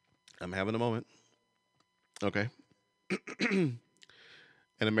moment? I'm having a moment. Okay. An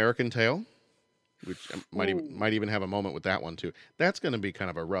American Tail, which might even have a moment with that one too. That's going to be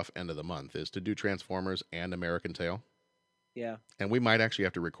kind of a rough end of the month, is to do Transformers and American Tail. Yeah. And we might actually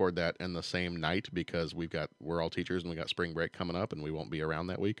have to record that in the same night because we're all teachers and we got spring break coming up and we won't be around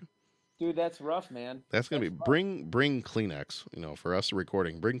that week. Dude, that's rough, man. That's going to be bring Kleenex, for us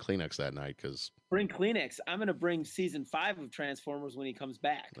recording, bring Kleenex that night because bring Kleenex. I'm going to bring season 5 of Transformers when he comes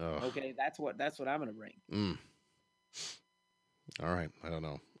back. Oh. Okay, that's what I'm going to bring. All right, I don't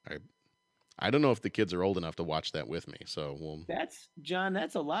know. I don't know if the kids are old enough to watch that with me. So That's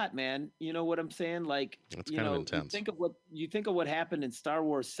a lot, man. You know what I'm saying? Like, it's kind of intense. You think of what happened in Star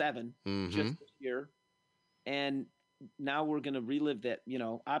Wars 7 just this year, and now we're gonna relive that.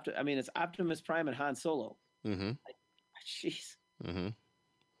 It's Optimus Prime and Han Solo. Mm-hmm. Jeez. Mm-hmm.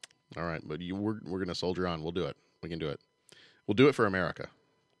 All right, but we're gonna soldier on. We'll do it. We can do it. We'll do it for America.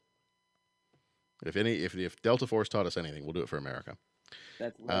 If Delta Force taught us anything, we'll do it for America.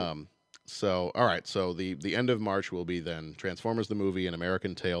 That's right. So, all right. So the end of March will be then Transformers the movie and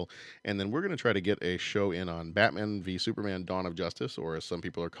American Tail, and then we're going to try to get a show in on Batman v Superman: Dawn of Justice, or as some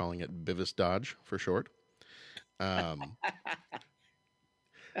people are calling it, Beavis Dodge for short.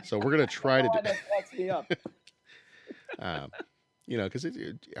 So we're going to try to do. That cracks me up. Because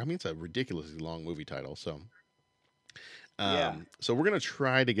it's a ridiculously long movie title. So. Yeah. So we're going to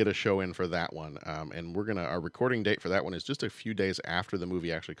try to get a show in for that one. And our recording date for that one is just a few days after the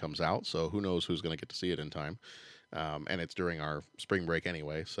movie actually comes out. So who knows who's going to get to see it in time. And it's during our spring break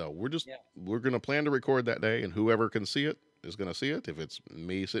anyway. So we're going to plan to record that day, and whoever can see it is going to see it. If it's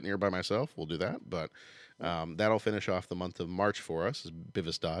me sitting here by myself, we'll do that. But that'll finish off the month of March for us, is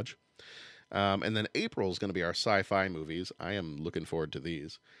Beavis Dodge. And then April is going to be our sci-fi movies. I am looking forward to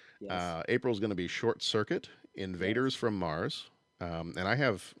these. Yes. April is going to be Short Circuit, Invaders from Mars. And I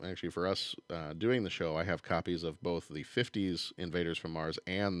have, actually, for us doing the show, I have copies of both the 50s Invaders from Mars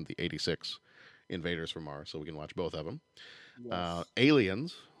and the 86 Invaders from Mars, so we can watch both of them. Yes.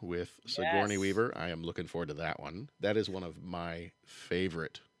 Aliens with Sigourney Weaver. I am looking forward to that one. That is one of my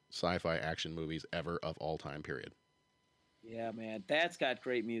favorite sci-fi action movies ever of all time, period. Yeah, man. That's got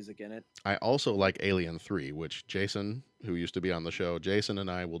great music in it. I also like Alien 3, which Jason, who used to be on the show, Jason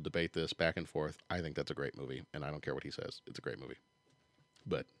and I will debate this back and forth. I think that's a great movie, and I don't care what he says. It's a great movie.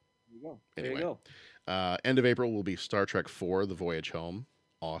 But there you go. End of April will be Star Trek 4, The Voyage Home.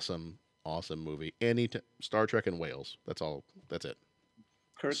 Awesome movie. Star Trek and whales. That's all. That's it.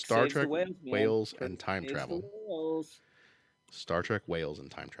 Kirk Star saves Trek, the whales, man. whales, Kirk and time saves travel. the whales. Star Trek, whales, and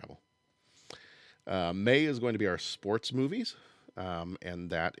time travel. May is going to be our sports movies, and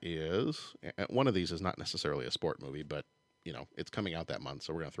that is one of these is not necessarily a sport movie, but it's coming out that month,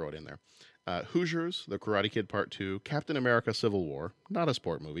 so we're going to throw it in there. Hoosiers, The Karate Kid Part 2, Captain America: Civil War, not a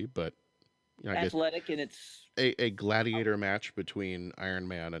sport movie, but I guess Athletic, and it's a gladiator match between Iron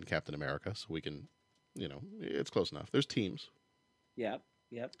Man and Captain America, so we can, it's close enough. There's teams. Yep.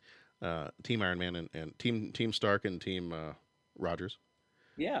 Team Iron Man and Team Stark and Team Rogers.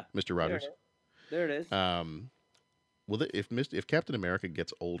 Yeah. Mr. Rogers. There it is. Will if Captain America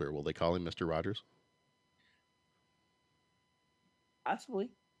gets older, will they call him Mr. Rogers? Possibly.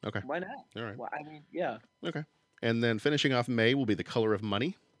 Okay. Why not? All right. Well, I mean, yeah. Okay. And then finishing off May will be The Color of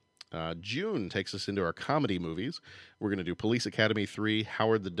Money. June takes us into our comedy movies. We're going to do Police Academy 3,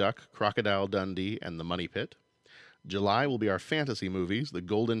 Howard the Duck, Crocodile Dundee, and The Money Pit. July will be our fantasy movies, The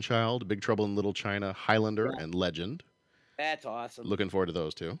Golden Child, Big Trouble in Little China, Highlander, and Legend. That's awesome. Looking forward to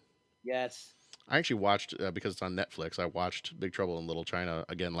those two. Yes. I actually watched, because it's on Netflix, I watched Big Trouble in Little China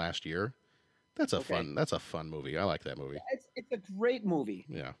again last year. That's a fun movie. I like that movie. It's a great movie.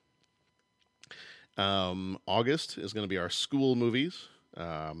 Yeah. August is going to be our school movies.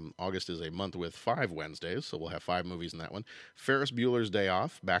 August is a month with 5 Wednesdays, so we'll have 5 movies in that one. Ferris Bueller's Day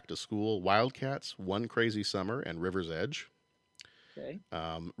Off, Back to School, Wildcats, One Crazy Summer, and River's Edge. Okay.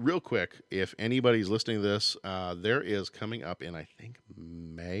 Real quick, if anybody's listening to this, there is coming up in, I think,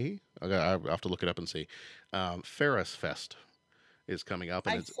 May. I'll have to look it up and see. Ferris Fest is coming up.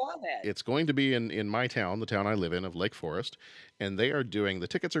 And I saw that. It's going to be in my town, the town I live in, of Lake Forest. And they are doing, the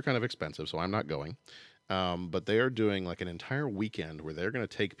tickets are kind of expensive, so I'm not going. But they are doing like an entire weekend where they're going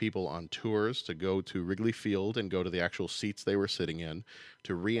to take people on tours to go to Wrigley Field and go to the actual seats they were sitting in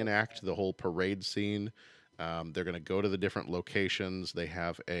to reenact the whole parade scene. They're going to go to the different locations. They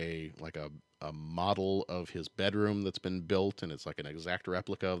have a model of his bedroom that's been built, and it's like an exact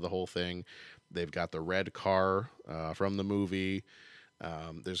replica of the whole thing. They've got the red car from the movie.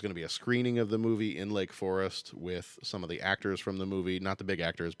 There's going to be a screening of the movie in Lake Forest with some of the actors from the movie, not the big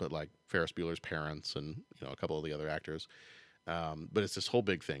actors, but like Ferris Bueller's parents and a couple of the other actors. But it's this whole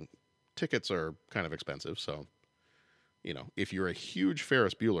big thing. Tickets are kind of expensive, so if you're a huge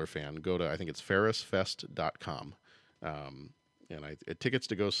Ferris Bueller fan, go to, I think it's ferrisfest.com. And tickets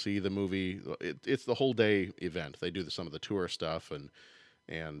to go see the movie. It's the whole day event. They do some of the tour stuff and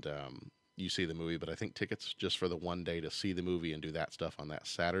you see the movie, but I think tickets just for the one day to see the movie and do that stuff on that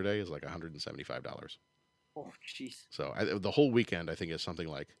Saturday is like $175. Oh, jeez. So the whole weekend, I think, is something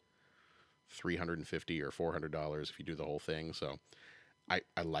like $350 or $400 if you do the whole thing. So I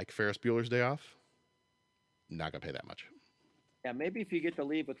like Ferris Bueller's Day Off. Not going to pay that much. Yeah, maybe if you get to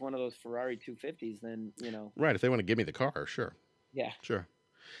leave with one of those Ferrari 250s, then, Right, if they want to give me the car, sure. Yeah. Sure.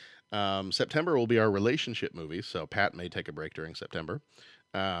 September will be our relationship movies, so Pat may take a break during September.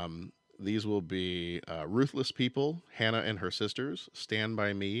 These will be Ruthless People, Hannah and Her Sisters, Stand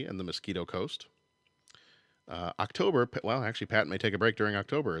By Me, and The Mosquito Coast. October, well, actually, Pat may take a break during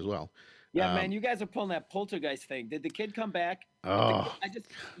October as well. Yeah, man, you guys are pulling that poltergeist thing. Did the kid come back? Oh.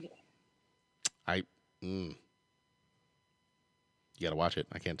 You got to watch it.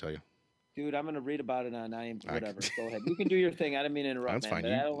 I can't tell you. Dude, I'm going to read about it on whatever. Go ahead. You can do your thing. I didn't mean to interrupt, That's fine.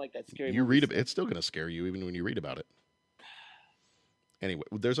 But I don't like that scary You movie read it. It's still going to scare you even when you read about it. Anyway,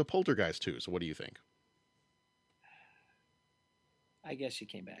 there's a poltergeist too. So what do you think? I guess she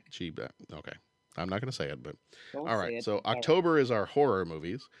came back. Okay. I'm not going to say it, but Don't all say right. it. So October is our horror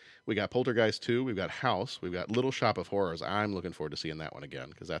movies. We got Poltergeist 2. We've got House. We've got Little Shop of Horrors. I'm looking forward to seeing that one again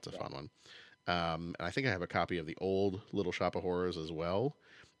because that's a fun one. And I think I have a copy of the old Little Shop of Horrors as well.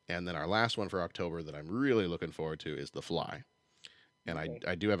 And then our last one for October that I'm really looking forward to is The Fly. And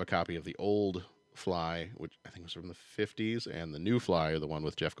I do have a copy of the old Fly, which I think was from the 50s, and the new Fly, the one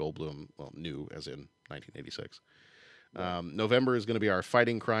with Jeff Goldblum, well, new as in 1986. November is going to be our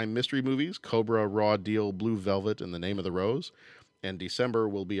fighting crime mystery movies, Cobra, Raw Deal, Blue Velvet, and The Name of the Rose. And December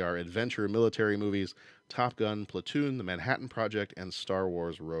will be our adventure military movies, Top Gun, Platoon, The Manhattan Project, and Star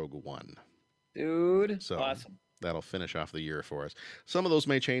Wars Rogue One. Dude, so awesome. That'll finish off the year for us. Some of those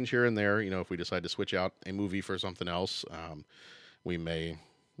may change here and there. If we decide to switch out a movie for something else, we may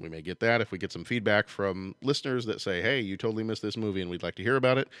get that. If we get some feedback from listeners that say, hey, you totally missed this movie and we'd like to hear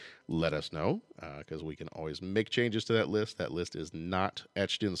about it, let us know because we can always make changes to that list. That list is not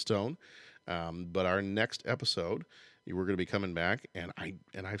etched in stone. But our next episode, we're going to be coming back, and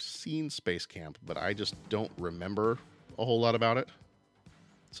I've seen Space Camp, but I just don't remember a whole lot about it.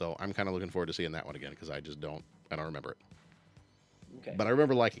 So I'm kind of looking forward to seeing that one again because I don't remember it. Okay. But I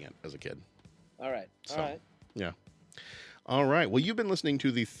remember liking it as a kid. All right. So, yeah. All right. Well, you've been listening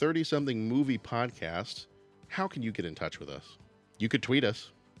to the 30-something movie podcast. How can you get in touch with us? You could tweet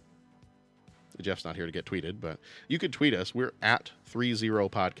us. Jeff's not here to get tweeted, but you could tweet us. We're at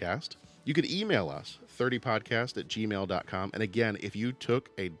 30podcast. You could email us, 30podcast@gmail.com. And again, if you took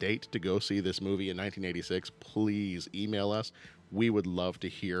a date to go see this movie in 1986, please email us. We would love to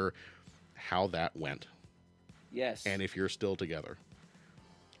hear how that went. Yes. And if you're still together.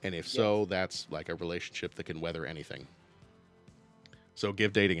 And if so, that's like a relationship that can weather anything. So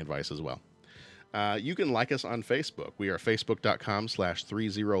give dating advice as well. You can like us on Facebook. We are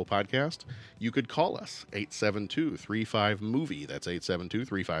facebook.com/30podcast. You could call us, 872-35-MOVIE. That's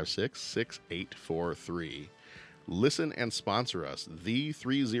 872-356-6843. Listen and sponsor us,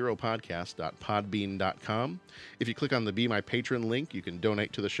 the30podcast.podbean.com. If you click on the Be My Patron link, you can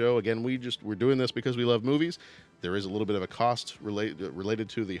donate to the show. Again, we're doing this because we love movies. There is a little bit of a cost related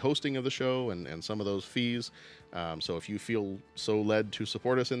to the hosting of the show and some of those fees. So if you feel so led to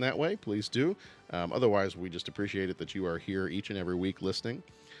support us in that way, please do. Otherwise, we just appreciate it that you are here each and every week listening.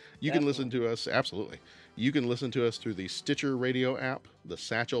 You can listen to us, absolutely. You can listen to us through the Stitcher Radio app, the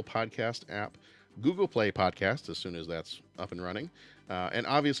Satchel Podcast app, Google Play Podcast as soon as that's up and running, and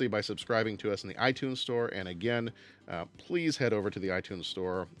obviously by subscribing to us in the iTunes Store. And again, please head over to the iTunes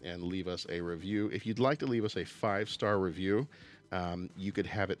Store and leave us a review. If you'd like to leave us a 5-star review, you could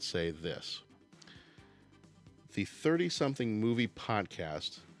have it say this: the 30-something movie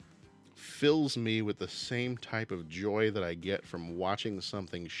podcast fills me with the same type of joy that I get from watching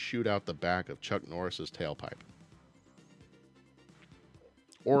something shoot out the back of Chuck Norris's tailpipe.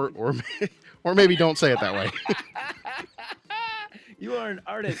 Or maybe don't say it that way. You are an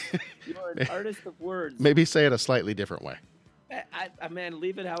artist. You are an artist of words. Maybe say it a slightly different way. Man,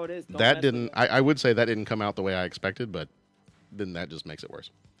 leave it how it is. That didn't. I would say that didn't come out the way I expected, but then that just makes it worse.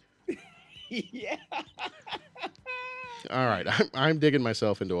 Yeah. All right, I'm digging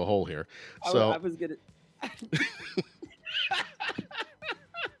myself into a hole here. So I was gonna.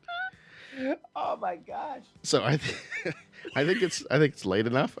 Oh my gosh. So I think it's late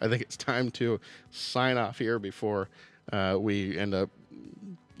enough. I think it's time to sign off here before we end up.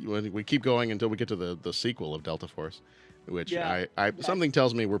 When we keep going until we get to the sequel of Delta Force, which something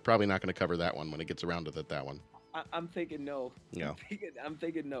tells me we're probably not going to cover that one when it gets around to that one. I'm thinking no. Yeah. I'm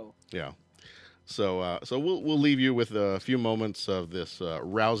thinking no. Yeah. So we'll leave you with a few moments of this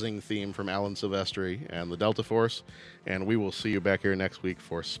rousing theme from Alan Silvestri and the Delta Force, and we will see you back here next week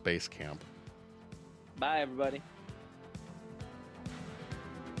for Space Camp. Bye, everybody.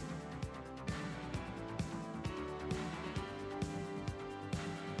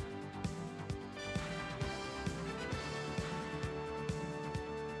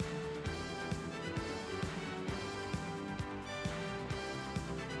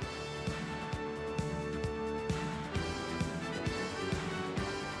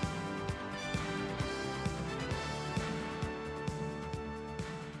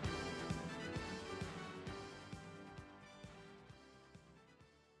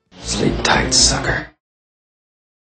 Sleep tight, sucker.